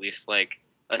takes up at least like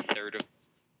a third of.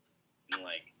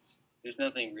 Like, there's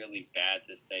nothing really bad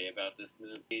to say about this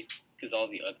movie because all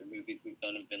the other movies we've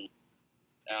done have been,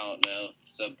 I don't know,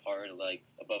 subpar, like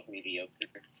above mediocre,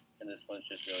 and this one's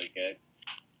just really good.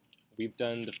 We've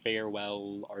done The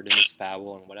Farewell, Artemis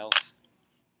Fowl, and what else?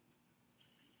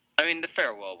 I mean, The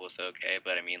Farewell was okay,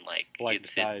 but I mean, like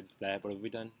Besides that, what have we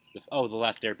done? The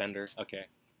Last Airbender. Okay.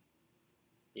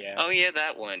 Yeah. Oh yeah,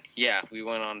 that one. Yeah, we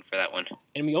went on for that one.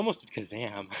 And we almost did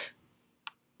Kazam.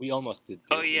 We almost did.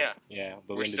 Oh yeah. Yeah,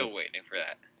 but we're still waiting for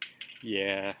that.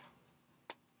 Yeah.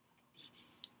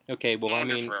 Okay, well, I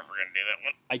mean, if we're ever gonna do that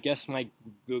one. I guess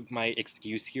my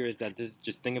excuse here is that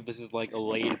just think of this as like a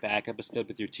laid back episode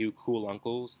with your two cool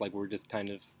uncles. Like we're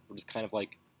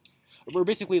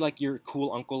basically like your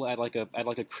cool uncle at like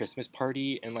a Christmas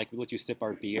party, and like we let you sip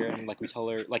our beer, and like we tell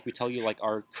you like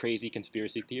our crazy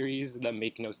conspiracy theories that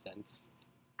make no sense.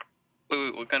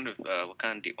 Wait, what kind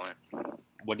do you want?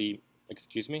 What do you?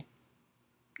 Excuse me?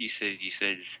 You said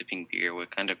sipping beer.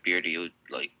 What kind of beer do you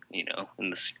like? In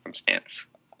the circumstance.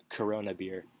 Corona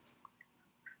beer.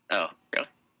 Oh, really?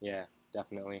 Yeah,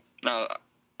 definitely. No,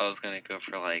 I was gonna go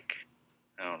for like,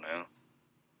 I don't know.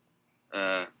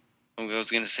 I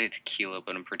was gonna say tequila,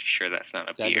 but I'm pretty sure that's not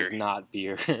a beer. That is not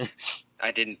beer.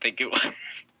 I didn't think it was.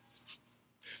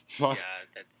 my,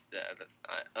 Yeah, that's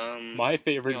not. My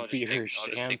favorite beer is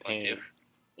I'll champagne.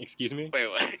 Excuse me? Wait,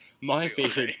 what? My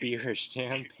favorite beer is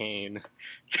champagne.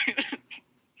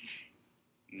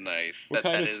 Nice. What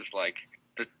That kind is like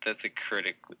that's a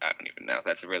critic. I don't even know.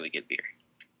 That's a really good beer.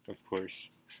 Of course.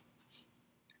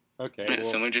 Okay. Well,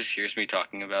 Someone just hears me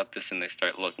talking about this and they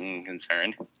start looking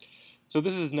concerned. so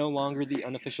this is no longer the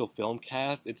unofficial film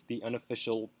cast. It's the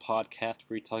unofficial podcast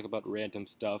where we talk about random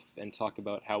stuff and talk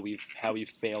about how we've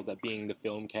failed at being the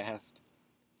film cast.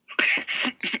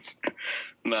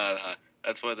 Nah,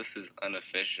 that's why this is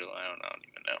unofficial. I don't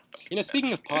even know.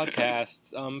 Speaking of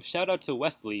podcasts, shout out to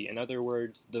Wesley. In other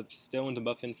words, the Stoned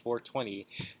Muffin 420.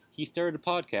 He started a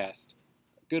podcast.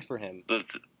 Good for him.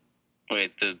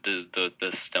 Wait,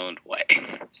 the stoned way.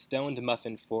 Stoned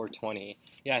Muffin 420.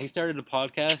 Yeah, he started a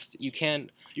podcast. You can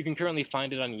currently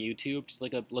find it on YouTube. Just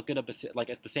look it up like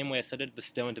it's the same way I said it, the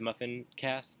Stoned Muffin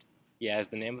Cast. Yeah, is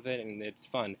the name of it, and it's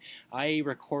fun. I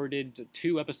recorded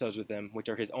 2 episodes with him, which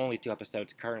are his only 2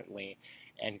 episodes currently,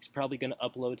 and he's probably gonna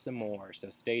upload some more. So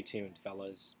stay tuned,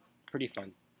 fellas. Pretty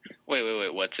fun.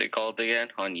 Wait. What's it called again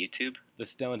on YouTube? The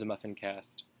Stoned Muffin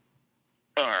Cast.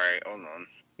 All right, hold on.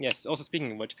 Yes. Also,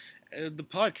 speaking of which, the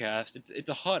podcast it's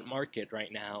a hot market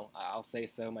right now. I'll say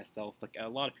so myself. Like a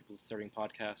lot of people starting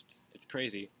podcasts. It's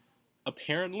crazy.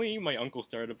 Apparently, my uncle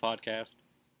started a podcast.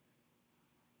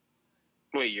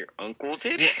 Wait, your uncle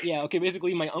did? Well, yeah. Okay.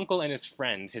 Basically, my uncle and his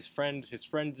friend. His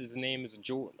name is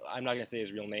George. I'm not gonna say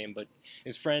his real name, but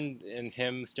his friend and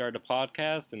him started a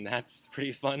podcast, and that's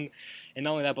pretty fun. And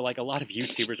not only that, but like a lot of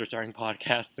YouTubers are starting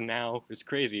podcasts now. It's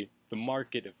crazy. The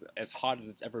market is as hot as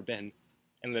it's ever been.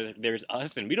 And there's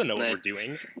us, and we don't know what we're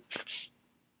doing.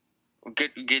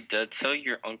 Good. Tell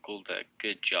your uncle that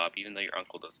good job, even though your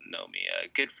uncle doesn't know me.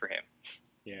 Good for him.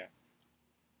 Yeah.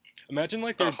 Imagine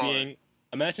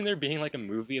there being like a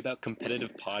movie about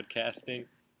competitive podcasting.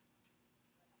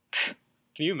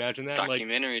 Can you imagine that?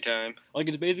 Documentary time. Like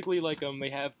it's basically like they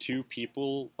have 2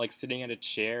 people like sitting at a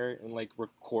chair and like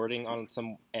recording on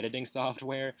some editing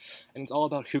software, and it's all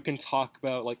about who can talk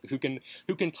talk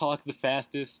the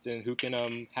fastest and who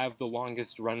can have the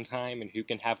longest runtime and who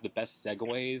can have the best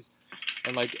segues.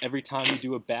 And like every time you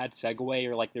do a bad segue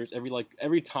or like there's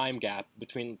every time gap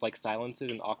between like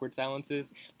silences and awkward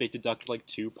silences, they deduct like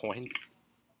 2 points.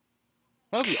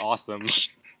 That would be awesome.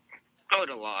 I would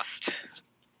have lost.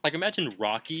 Like, imagine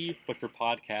Rocky, but for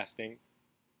podcasting.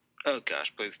 Oh,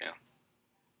 gosh, please no.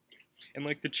 And,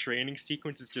 like, the training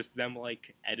sequence is just them,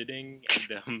 like, editing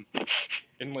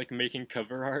and like, making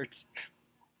cover art.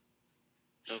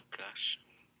 Oh, gosh.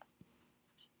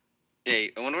 Yeah,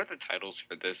 I wonder what the titles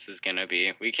for this is gonna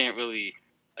be. We can't really...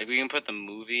 Like, we can put the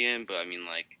movie in, but, I mean,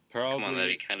 like... come on,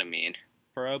 that'd be kind of mean.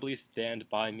 Probably Stand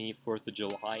By Me, 4th of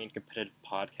July, and competitive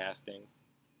podcasting.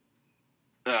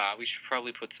 We should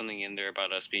probably put something in there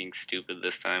about us being stupid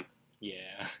this time.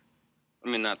 Yeah. I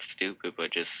mean, not stupid,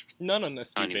 but just... No,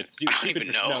 stupid. I don't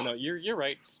even know. No, you're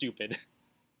right, stupid.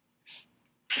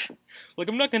 Like,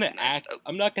 I'm not gonna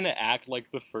act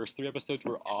like the first 3 episodes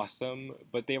were awesome,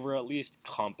 but they were at least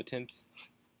competent.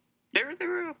 They were,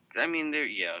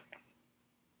 yeah.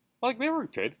 Like, they were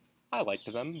good. I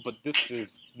liked them, but this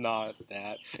is not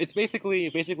that. It's basically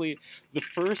the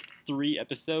first 3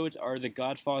 episodes are The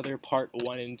Godfather Part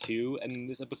 1 and 2, and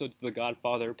this episode's The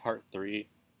Godfather Part 3.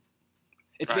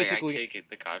 It's I basically take it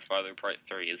The Godfather Part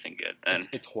 3 isn't good it's then.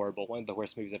 it's horrible. One of the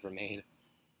worst movies ever made.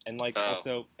 And like Oh,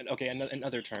 also, and okay, in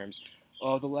other terms,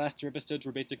 the last two episodes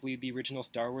were basically the original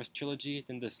Star Wars trilogy.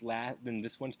 Then this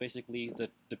one's basically the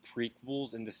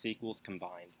prequels and the sequels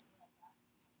combined.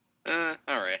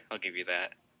 alright, I'll give you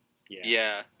that.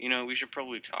 Yeah, Yeah, we should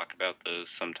probably talk about those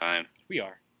sometime. we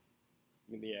are.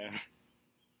 Yeah,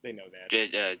 they know that.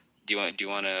 Do you want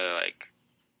to, like,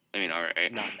 I mean,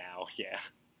 alright. Not now. Yeah.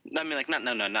 I mean, like, not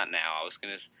no, no, not now. I was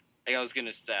gonna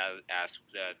ask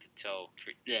to tell.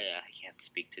 Yeah, I can't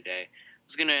speak today. I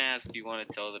was gonna ask, do you want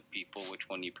to tell the people which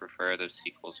one you prefer, the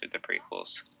sequels or the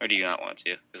prequels, or do you not want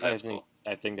to? Because that's cool.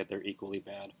 I think that they're equally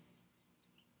bad.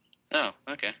 Oh,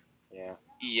 okay. Yeah.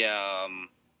 Yeah.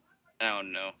 I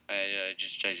don't know. I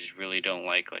just really don't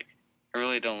like I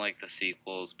really don't like the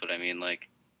sequels, but I mean like,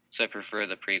 so I prefer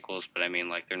the prequels, but I mean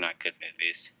like they're not good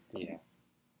movies. Yeah.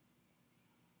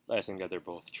 I think that they're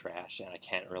both trash, and I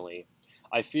can't really.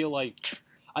 I feel like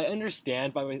I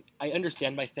understand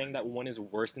by saying that one is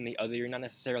worse than the other. You're not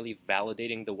necessarily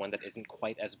validating the one that isn't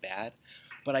quite as bad,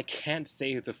 but I can't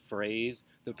say the phrase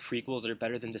 "the prequels are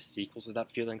better than the sequels" without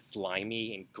feeling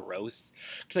slimy and gross.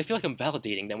 Because I feel like I'm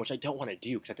validating them, which I don't want to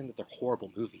do. Because I think that they're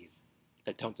horrible movies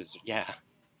that don't deserve. Yeah,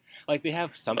 like they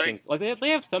have some Like, things. Like they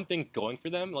have some things going for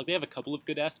them. Like they have a couple of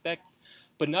good aspects,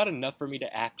 but not enough for me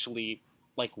to actually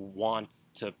like want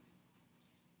to.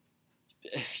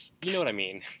 You know what I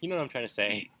mean? You know what I'm trying to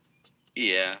say?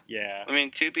 yeah. Yeah. I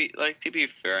mean, to be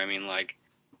fair, I mean like,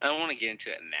 I don't want to get into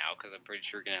it now because I'm pretty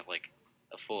sure we're gonna have like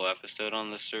a full episode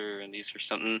on this or these or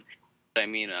something. I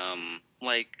mean,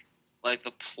 like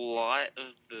the plot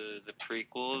of the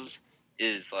prequels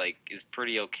is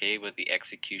pretty okay, but the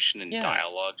execution and Yeah.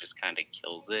 dialogue just kind of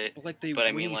kills it. But like they But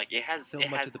I mean, waste like so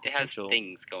much of the it has potential.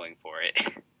 things going for it.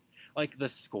 Like the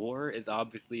score is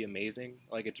obviously amazing.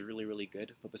 Like it's really really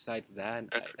good. But besides that,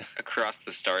 Across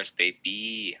the Stars,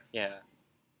 baby. yeah.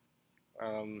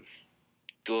 Um,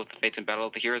 Duel of the Fates and Battle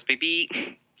of the Heroes, baby.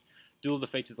 Duel of the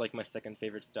Fates is like my second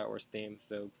favorite Star Wars theme,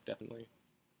 so definitely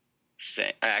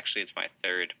Actually, it's my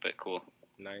third, but cool.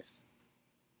 nice.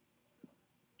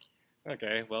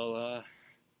 Okay, well,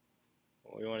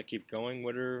 we want to keep going.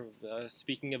 What are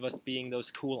speaking of us being those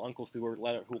cool uncles who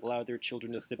allow their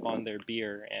children to sip on their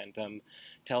beer and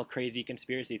tell crazy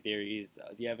conspiracy theories?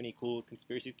 Do you have any cool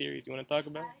conspiracy theories you want to talk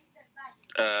about?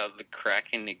 The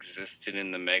Kraken existed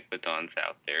in the Megalodons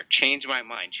out there. Change my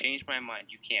mind. Change my mind.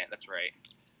 You can't. That's right.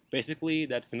 Basically,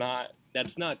 that's not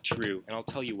true, and I'll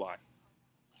tell you why.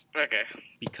 Okay.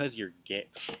 Because you're gay.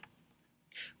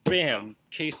 Bam!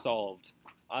 Case solved.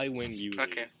 I win, you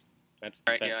Okay. lose. That's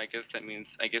the All right. best. Yeah. I guess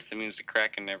that means the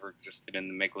Kraken never existed and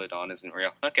the Megalodon isn't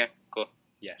real. Okay. Cool.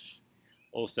 Yes.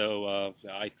 Also,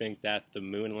 I think that the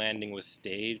moon landing was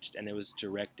staged, and it was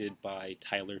directed by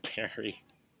Tyler Perry.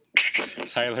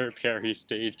 Tyler Perry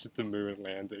staged the moon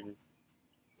landing.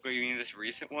 Wait, you mean this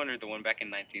recent one or the one back in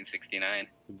 1969?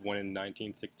 The one in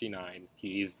 1969.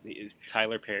 He's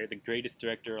Tyler Perry, the greatest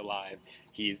director alive.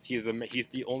 He's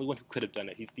the only one who could have done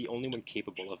it. He's the only one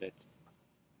capable of it.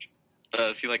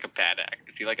 Is he like a bad actor?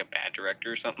 Is he like a bad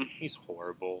director or something? He's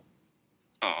horrible.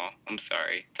 Oh, I'm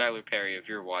sorry. Tyler Perry, if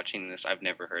you're watching this, I've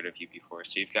never heard of you before,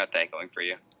 so you've got that going for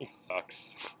you. He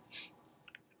sucks.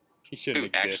 He shouldn't Ooh,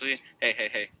 exist. actually,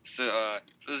 hey. So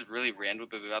this is really random,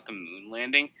 but about the moon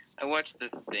landing. I watched a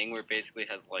thing where it basically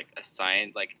has like a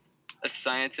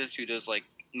scientist who does like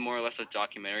more or less a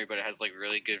documentary, but it has like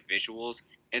really good visuals.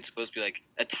 And it's supposed to be like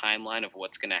a timeline of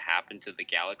what's gonna happen to the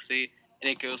galaxy, and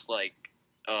it goes like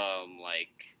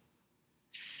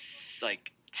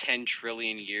 10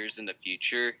 trillion years in the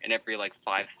future, and every like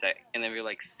every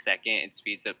like second it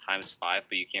speeds up times 5,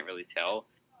 but you can't really tell.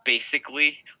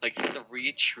 Basically, like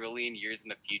 3 trillion years in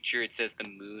the future, it says the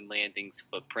moon landing's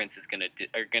footprints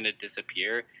are gonna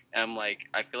disappear. And I'm like,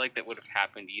 I feel like that would have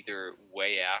happened either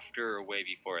way after or way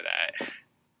before that.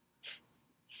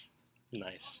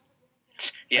 Nice.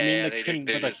 Yeah, I mean, yeah, that couldn't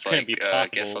be guess I'll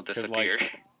possible because disappear.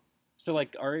 so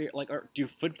like do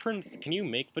footprints? Can you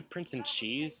make footprints in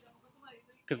cheese?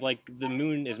 Because like the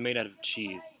moon is made out of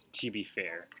cheese. To be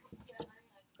fair.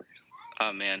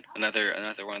 Oh man, another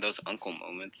one of those uncle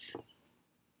moments.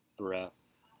 Bruh. All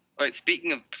right,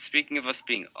 speaking of us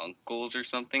being uncles or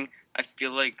something, I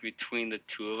feel like between the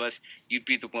two of us, you'd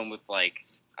be the one with like,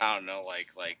 I don't know,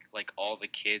 like all the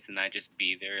kids, and I'd just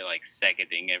be there like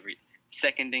seconding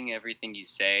everything you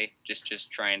say,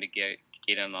 just trying to get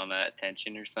in on that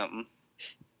attention or something.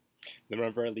 Then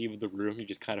whenever I leave the room, you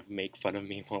just kind of make fun of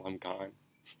me while I'm gone.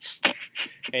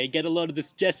 Hey, get a load of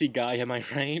this Jesse guy, am I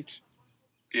right?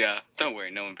 Yeah, don't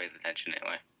worry, no one pays attention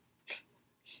anyway.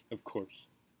 Of course.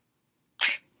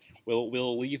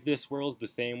 We'll leave this world the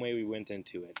same way we went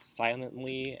into it,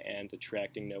 silently and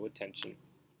attracting no attention.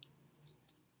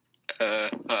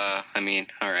 I mean,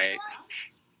 all right.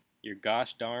 You're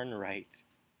gosh darn right.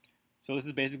 So this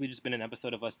has basically just been an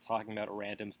episode of us talking about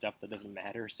random stuff that doesn't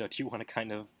matter. So do you want to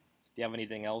do you have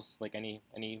anything else, like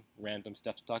any random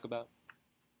stuff to talk about?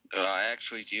 I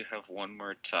actually do have one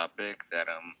more topic that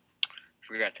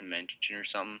forgot to mention or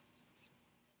something.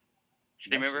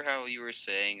 So remember how you were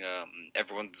saying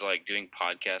everyone's like doing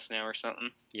podcasts now or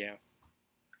something? Yeah.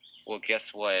 Well,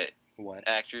 guess what? What?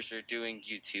 Actors are doing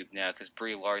YouTube now because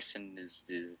Brie Larson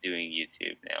is doing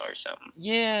YouTube now or something.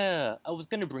 Yeah, I was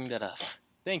gonna bring that up.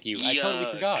 Thank you. I totally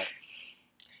Yuck. forgot.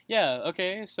 Yeah.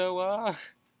 Okay. So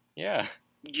yeah.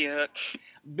 Yuck.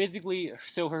 Basically,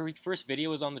 so her first video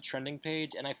was on the trending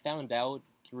page, and I found out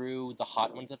through the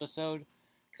Hot Ones episode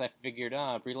because I figured,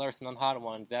 Brie Larson on Hot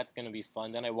Ones, that's gonna be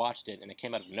fun. Then I watched it, and it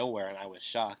came out of nowhere, and I was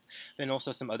shocked. Then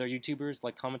also some other YouTubers,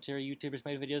 like commentary YouTubers,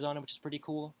 made videos on it, which is pretty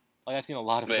cool. Like I've seen a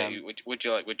lot of them. Wait, would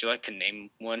you like to name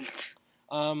one?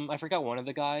 I forgot one of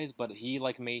the guys, but he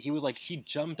he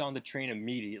jumped on the train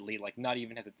immediately, like not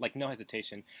even no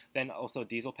hesitation. Then also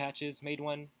Diesel Patches made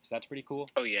one, so that's pretty cool.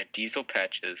 Oh yeah, Diesel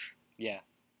Patches. Yeah.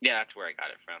 Yeah, that's where I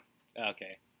got it from.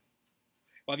 Okay.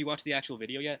 Well, have you watched the actual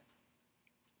video yet?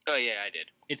 Oh yeah, I did.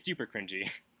 It's super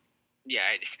cringy. Yeah,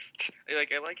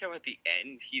 I like how at the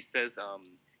end he says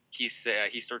he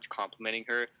starts complimenting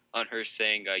her on her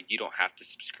saying you don't have to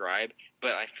subscribe,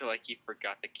 but I feel like he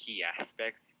forgot the key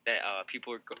aspect that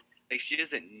people are like she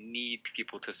doesn't need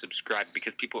people to subscribe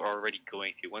because people are already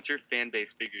going to. Once her fan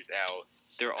base figures out,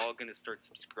 they're all gonna start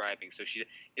subscribing. So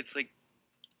it's like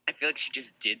I feel like she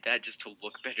just did that just to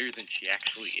look better than she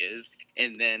actually is,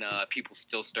 and then people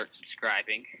still start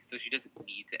subscribing. So she doesn't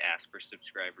need to ask for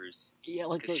subscribers. Yeah,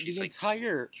 like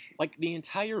the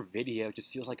entire video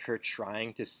just feels like her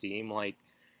trying to seem like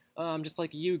I'm just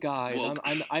like you guys. Woke.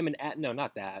 I'm an at no,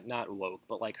 not that, not woke,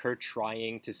 but like her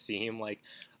trying to seem like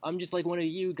I'm just like one of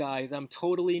you guys. I'm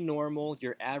totally normal,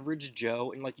 your average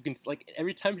Joe, and like you can like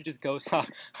every time she just goes, ha,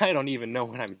 I don't even know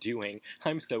what I'm doing.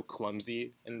 I'm so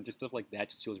clumsy, and just stuff like that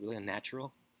just feels really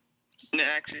unnatural. No,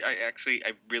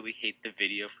 I really hate the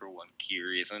video for one key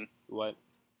reason. What?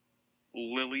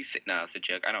 Lily, no, it's a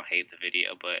joke. I don't hate the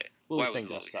video, but Lily why was Singh does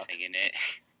Lily suck. singing it?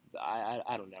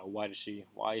 I don't know. Why does she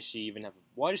even have?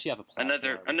 Why does she have a platform?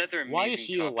 Another amazing Why is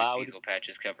she topic allowed? Diesel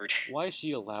Patches covered. Why is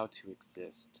she allowed to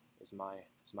exist? Is my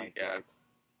Yeah. gripe.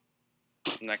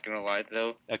 I'm not gonna lie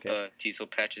though. Okay. Diesel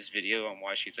Patches video on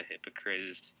why she's a hypocrite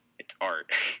is it's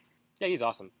art. Yeah, he's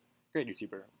awesome. Great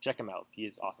YouTuber. Check him out. He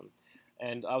is awesome.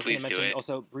 And I was Please gonna do mention it.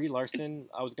 also Brie Larson.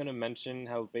 I was gonna mention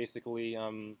how basically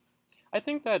I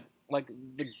think that like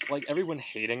everyone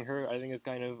hating her I think is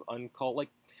kind of uncalled. Like,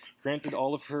 granted,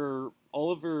 all of her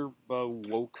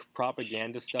woke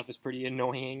propaganda stuff is pretty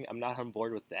annoying. I'm not on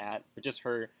board with that, but just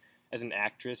her as an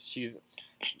actress, she's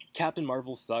Captain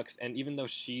Marvel sucks, and even though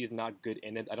she's not good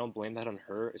in it, I don't blame that on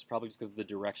her. It's probably just because the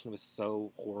direction was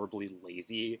so horribly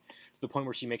lazy to the point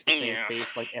where she makes the same face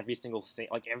like every single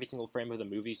frame of the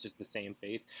movie is just the same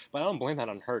face. But I don't blame that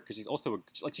on her because she's also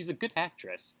she's a good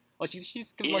actress. Like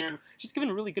she's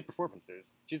given really good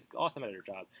performances. She's awesome at her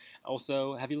job.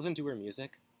 Also, have you listened to her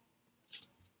music?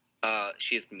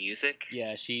 She has music.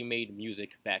 Yeah, she made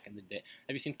music back in the day.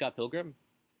 Have you seen Scott Pilgrim?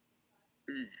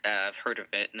 I've heard of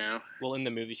it now. Well, in the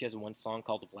movie, she has one song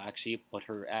called "The Black Sheep," but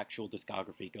her actual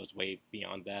discography goes way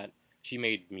beyond that. She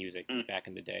made music back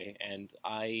in the day, and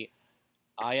I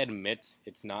admit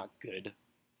it's not good,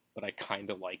 but I kind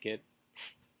of like it.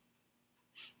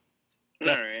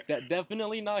 Alright.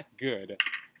 Definitely not good,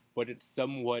 but it's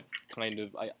somewhat kind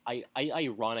of I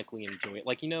ironically enjoy it.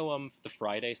 Like the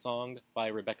Friday song by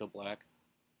Rebecca Black.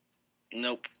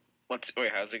 Nope.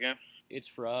 Wait, how's it go? It's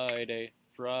Friday.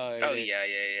 Oh yeah.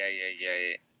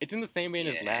 It's in the same vein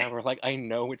as that, where like I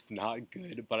know it's not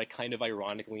good, but I kind of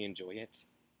ironically enjoy it.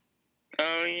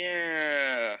 Oh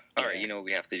yeah. Alright, you know what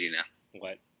we have to do now.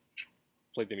 What?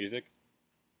 Play the music?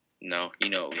 No, you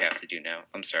know what we have to do now.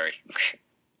 I'm sorry.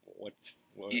 What?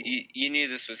 You knew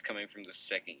this was coming from the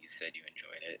second you said you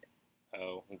enjoyed it.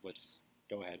 Oh,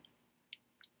 go ahead.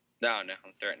 No,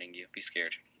 I'm threatening you. Be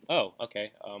scared. Oh,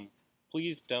 okay.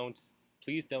 Please don't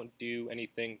do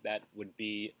anything that would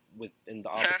be within the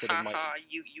opposite of my.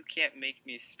 You can't make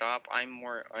me stop.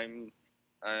 I'm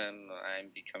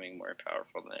becoming more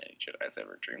powerful than any Jedi's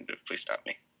ever dreamed of. Please stop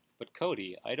me. But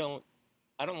Cody, I don't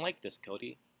like this,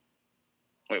 Cody.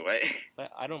 Wait, what?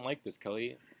 I don't like this,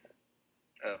 Cody.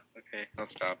 Oh, okay. I'll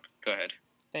stop. Go ahead.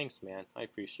 Thanks, man. I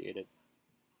appreciate it.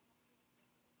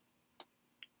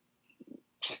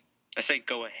 say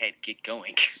go ahead, get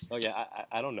going. Oh yeah,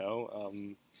 I don't know.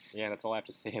 Yeah, that's all I have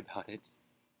to say about it.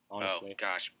 Honestly. Oh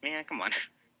gosh, man, come on.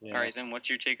 Yeah. All right, then what's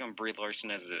your take on Brie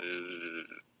Larson as a?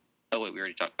 Oh wait, we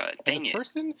already talked about it. As Dang a it.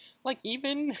 person, like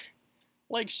even,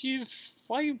 like she's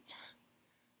like.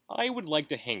 I would like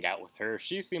to hang out with her.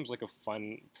 She seems like a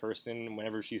fun person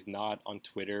whenever she's not on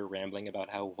Twitter rambling about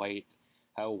how white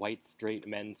straight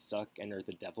men suck and are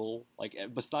the devil. Like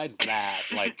besides that,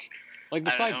 like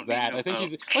besides don't that, know. I think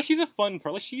she's a fun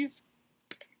person. Like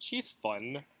she's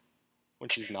fun when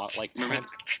she's not like Remember?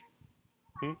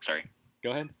 that. Sorry.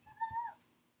 Go ahead.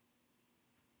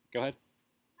 Go ahead.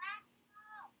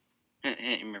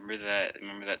 Remember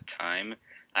that time?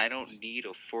 I don't need a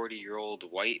 40-year-old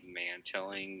white man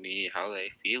telling me how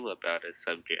they feel about a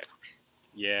subject.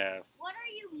 Yeah. What are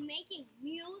you making?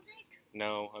 Music?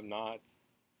 No, I'm not.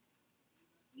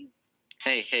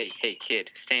 Hey,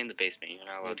 kid, stay in the basement. You're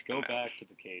not allowed to Go come back out. to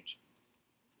the cage.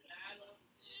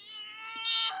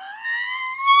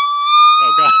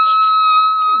 Oh gosh.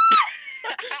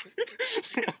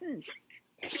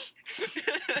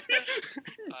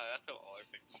 That's how all our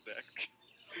victims act.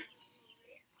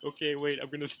 Okay, wait, I'm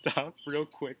gonna stop real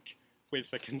quick. Wait a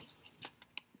second.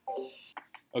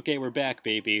 Okay, we're back,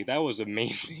 baby. That was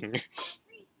amazing.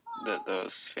 That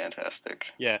was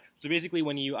fantastic. Yeah. So basically,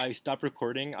 when I stopped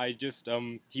recording, I just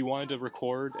he wanted to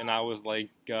record, and I was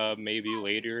like maybe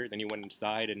later. Then he went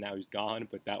inside, and now he's gone.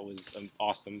 But that was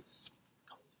awesome.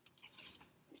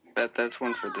 That's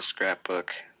one for the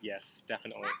scrapbook. Yes,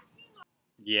 definitely.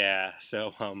 Yeah.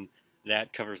 So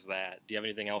that covers that. Do you have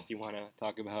anything else you want to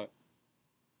talk about?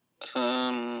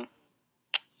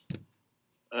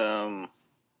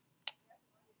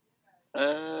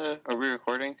 Are we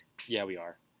recording? Yeah, we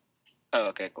are. Oh,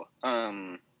 okay, cool. How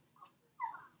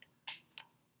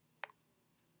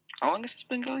long has this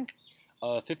been going?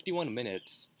 51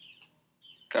 minutes.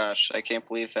 Gosh, I can't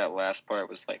believe that last part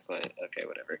was like, okay,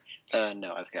 whatever.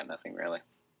 No, I've got nothing really.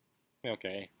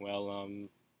 Okay. Well,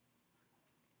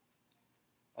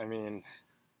 I mean,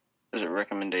 Is it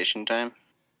recommendation time?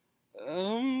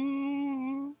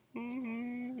 do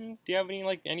you have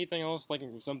anything else, like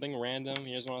something random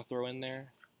you just want to throw in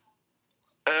there?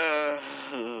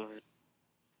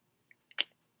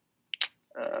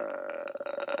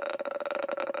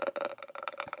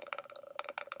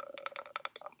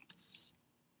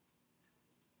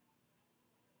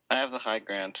 I have the high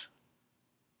ground.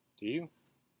 Do you?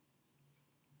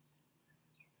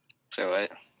 So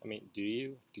what? I mean, do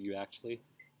you? Do you actually?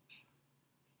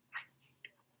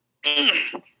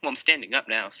 Well, I'm standing up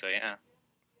now, so yeah.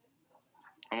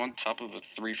 I'm on top of a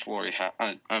three-floor house,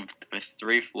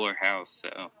 so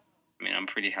I mean I'm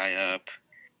pretty high up.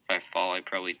 If I fall, I'd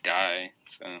probably die.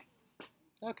 So.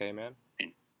 Okay, man.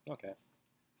 Okay.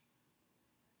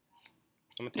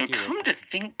 I'm gonna Now, take you. come to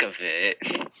think of it.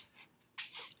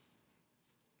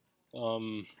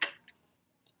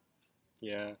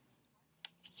 Yeah.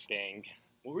 Dang.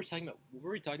 What were we talking about? What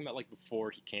were we talking about, like, before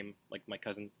he came? Like, my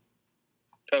cousin?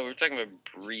 Oh, we're talking about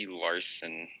Brie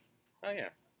Larson. Oh, yeah.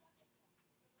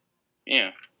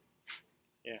 Yeah.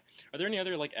 Yeah. Are there any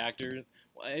other, like, actors?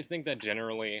 Well, I think that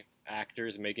generally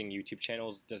actors making YouTube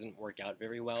channels doesn't work out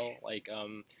very well. Like,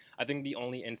 I think the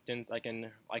only instance I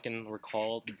can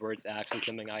recall where it's actually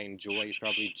something I enjoy is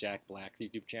probably Jack Black's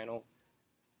YouTube channel.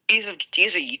 He has a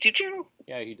YouTube channel?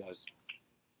 Yeah, he does.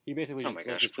 He basically Oh my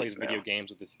gosh, just plays please video no. games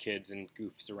with his kids and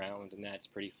goofs around, and that's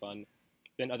pretty fun.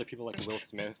 Then other people like Will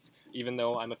Smith, even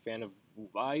though I'm like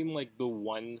the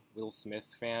one Will Smith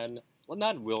fan. Well,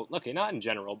 not in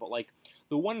general, but like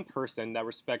the one person that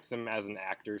respects him as an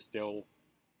actor still.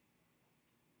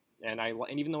 And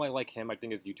even though I like him, I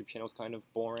think his YouTube channel is kind of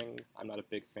boring. I'm not a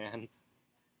big fan.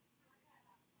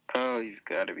 Oh, you've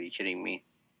got to be kidding me.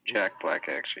 Jack Black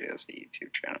actually has a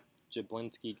YouTube channel.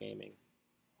 Jablinski Gaming.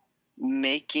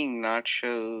 Making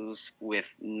nachos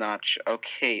with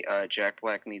Okay, Jack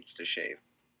Black needs to shave.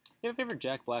 You have a favorite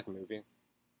Jack Black movie?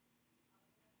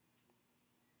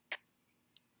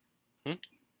 I'm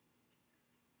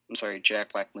sorry,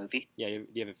 Jack Black movie? Yeah, do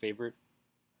you have a favorite?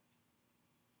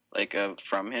 Like,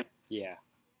 from him? Yeah.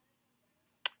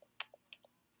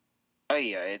 Oh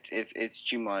yeah, it's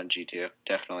Jumanji too,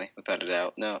 definitely, without a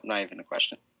doubt. No, not even a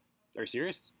question. Are you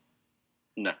serious?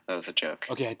 No, that was a joke.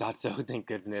 Okay, I thought so. Thank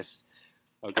goodness.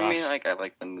 Oh gosh. I mean, I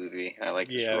like the movie. I like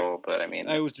his role, but I mean,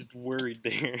 I was just worried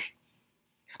there.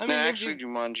 I no, mean, actually,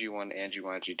 Jumanji 1 and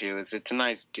Jumanji 2, it's a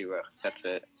nice duo. That's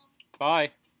it.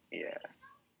 Bye. Yeah.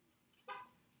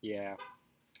 Yeah.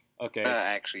 Okay.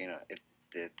 Actually,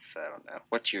 it's I don't know.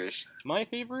 What's yours? My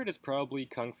favorite is probably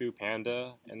Kung Fu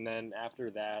Panda, and then after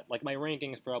that, like my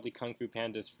ranking is probably Kung Fu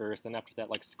Panda's first, then after that,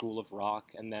 like School of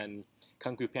Rock, and then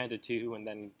Kung Fu Panda 2, and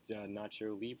then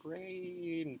Nacho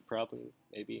Libre, probably,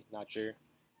 maybe, not sure.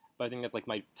 But I think that's like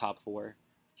my top four.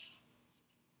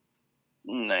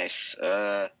 Nice.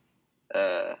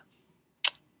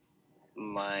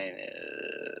 Mine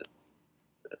is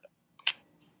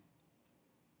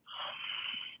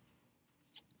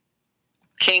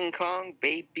King Kong,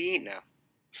 baby. No.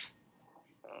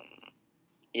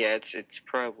 Yeah, it's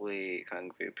probably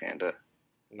Kung Fu Panda.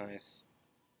 Nice.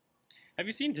 Have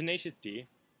you seen Tenacious D?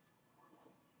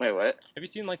 Wait, what? Have you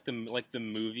seen like the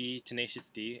movie Tenacious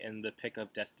D and the Pick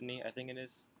of Destiny? I think it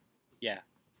is. Yeah.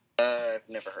 I've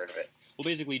never heard of it. Well,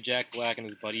 basically, Jack Black and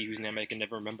his buddy, whose name I can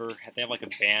never remember, they have like a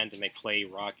band and they play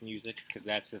rock music because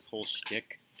that's his whole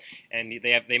shtick. And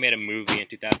they made a movie in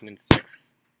 2006,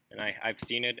 and I've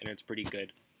seen it and it's pretty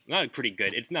good. Not pretty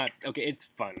good. It's not okay. It's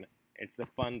fun. It's a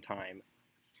fun time.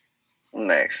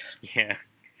 Nice. Yeah.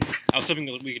 I was hoping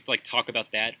that we could like talk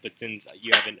about that, but since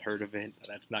you haven't heard of it,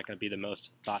 that's not going to be the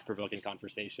most thought-provoking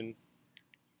conversation.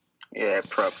 Yeah, it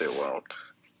probably won't.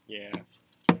 Yeah.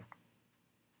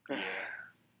 Yeah.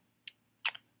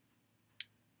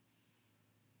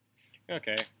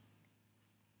 Okay.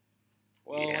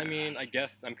 Well, Yeah. I mean, I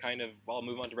guess I'm kind of. Well, I'll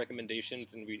move on to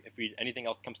recommendations, and if anything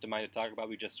else comes to mind to talk about,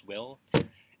 we just will.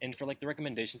 And for like the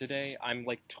recommendation today, I'm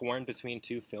like torn between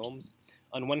two films.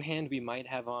 On one hand, we might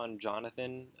have on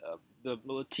Jonathan, the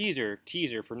teaser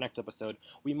for next episode.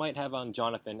 We might have on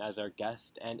Jonathan as our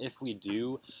guest, and if we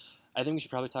do, I think we should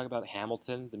probably talk about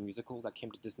Hamilton, the musical that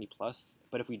came to Disney Plus.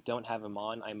 But if we don't have him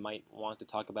on, I might want to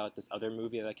talk about this other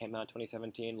movie that came out in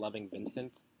 2017, Loving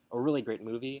Vincent, a really great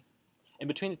movie. And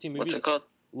between the two movies, What's it called?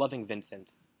 Loving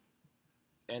Vincent.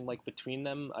 And like between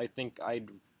them, I think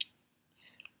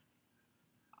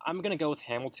I'm gonna go with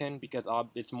Hamilton because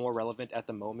it's more relevant at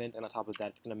the moment, and on top of that,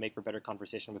 it's gonna make for better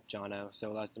conversation with Jono.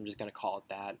 So I'm just gonna call it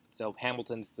that. So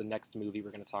Hamilton's the next movie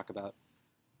we're gonna talk about,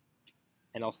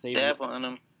 and I'll save Dab on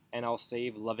him. and I'll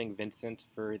save Loving Vincent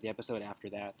for the episode after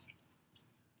that.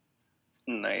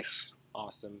 Nice.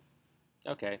 Awesome.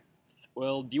 Okay.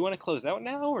 Well, do you want to close out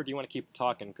now, or do you want to keep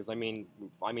talking? Because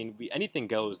anything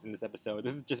goes in this episode.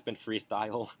 This has just been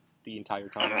freestyle the entire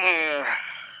time.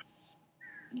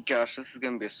 Gosh, this is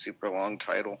gonna be a super long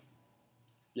title.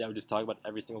 Yeah, we just talk about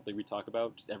every single thing we talk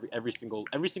about, just every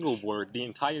single word, the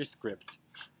entire script.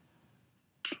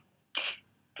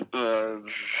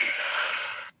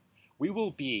 We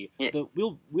will be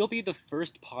we'll be the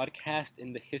first podcast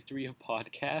in the history of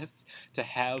podcasts to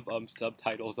have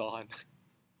subtitles on.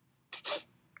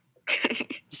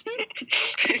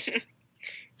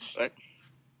 What?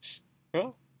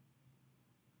 Huh?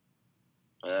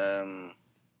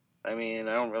 I mean,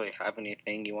 I don't really have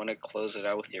anything. You want to close it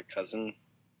out with your cousin?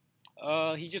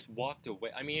 He just walked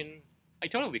away. I mean, I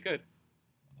totally could.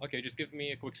 Okay, just give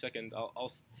me a quick second.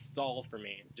 I'll stall for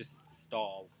me. Just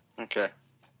stall. Okay.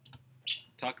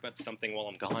 Talk about something while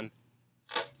I'm gone.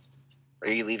 Are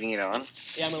you leaving it on?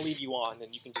 Yeah, I'm gonna leave you on,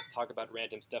 and you can just talk about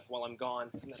random stuff while I'm gone,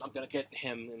 and then I'm gonna get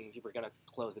him, and we're gonna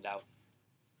close it out.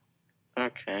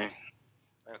 Okay.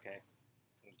 Okay.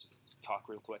 Let me just talk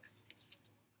real quick.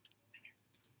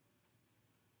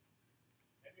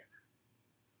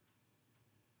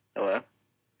 Hello?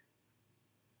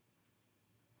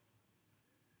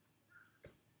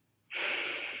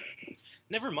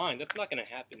 Never mind, that's not gonna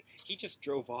happen. He just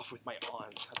drove off with my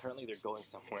aunt. Apparently they're going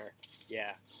somewhere.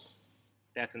 Yeah.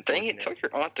 That's Dang unfortunate. it, tell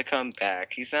your aunt to come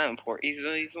back. He's not important.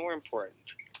 He's more important.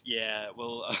 Yeah,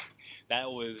 well,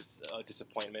 that was a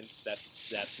disappointment.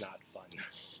 That's not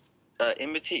fun.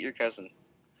 Imitate your cousin.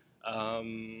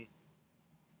 Um.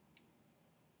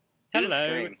 Do the Hello.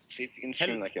 scream. See if you can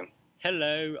scream like him.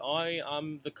 Hello, I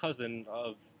am the cousin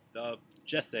of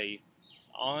Jesse.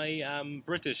 I am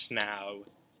British now.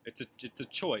 It's a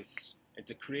choice. It's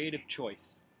a creative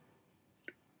choice.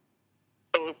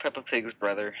 Oh, Peppa Pig's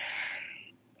brother.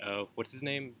 Oh, what's his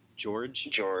name? George?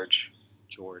 George.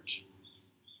 George.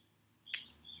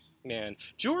 Man,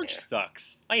 George Yeah.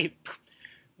 sucks.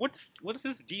 What's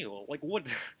his deal? Like what?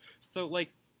 So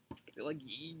like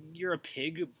you're a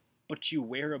pig, but you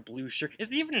wear a blue shirt.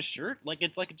 Is it even a shirt? Like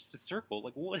it's just a circle.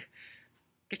 Like what?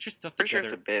 Get your stuff Pretty sure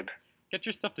together. it's a bib. Get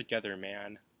your stuff together,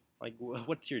 man. Like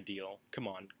what's your deal? Come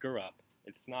on, grow up.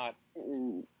 It's not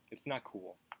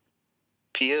cool.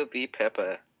 POV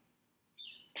Peppa.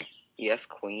 Yes,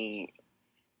 queen.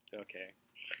 Okay.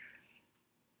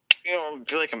 You know, I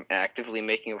feel like I'm actively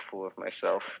making a fool of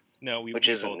myself. No, we Which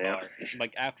we isn't both new. are.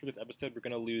 Like after this episode, we're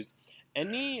gonna lose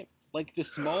any the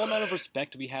small amount of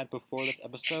respect we had before this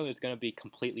episode is gonna be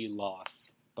completely lost.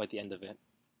 by the end of it.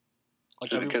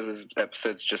 Like Because this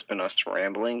episode's just been us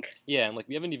rambling. Yeah, and like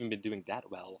we haven't even been doing that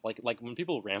well. Like when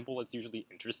people ramble, it's usually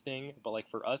interesting, but like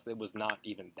for us, it was not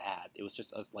even that. It was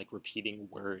just us like repeating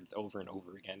words over and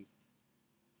over again.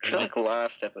 I feel like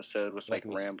last episode was like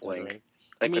me rambling. stuttering.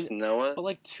 Like with Noah. But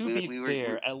like to be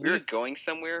fair, at we were least going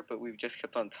somewhere, but we just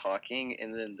kept on talking,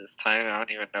 and then this time I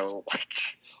don't even know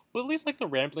what. But at least like the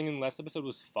rambling in the last episode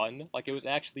was fun. Like it was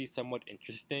actually somewhat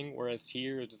interesting. Whereas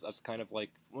here, it's just us kind of like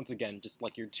once again, just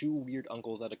like your two weird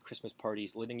uncles at a Christmas party,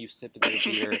 letting you sip their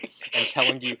beer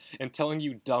and telling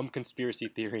you dumb conspiracy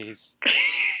theories.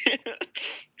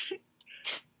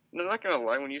 I'm not gonna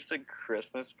lie. When you said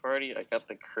Christmas party, I got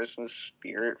the Christmas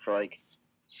spirit for like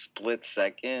split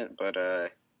second, but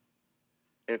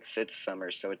it's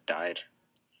summer, so it died.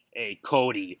 Hey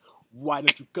Cody, why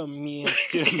don't you come here and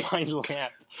sit in my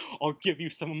lap? I'll give you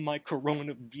some of my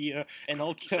Corona beer, and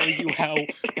I'll tell you how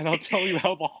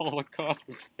the Holocaust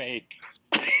was fake.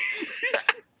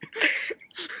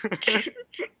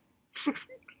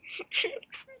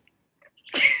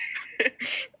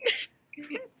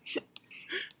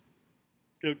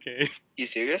 Okay. You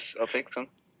serious? I'll take some.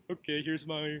 Okay, here's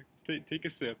my. Take a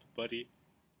sip, buddy.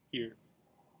 Here.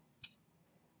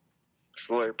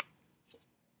 Slurp.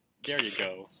 There you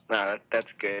go. Nah,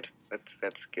 that's good.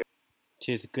 That's good.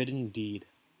 'Tis good indeed.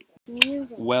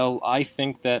 Music. Well, I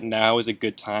think that now is a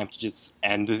good time to just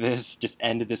end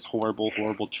this horrible,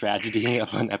 horrible tragedy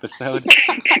of an episode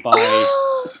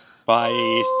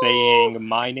by saying,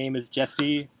 my name is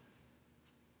Jesse.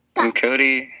 I'm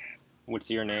Cody. What's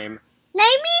your name?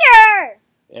 Name here.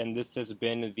 And this has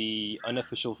been the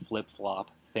unofficial flip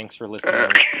flop. Thanks for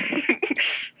listening.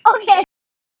 Okay.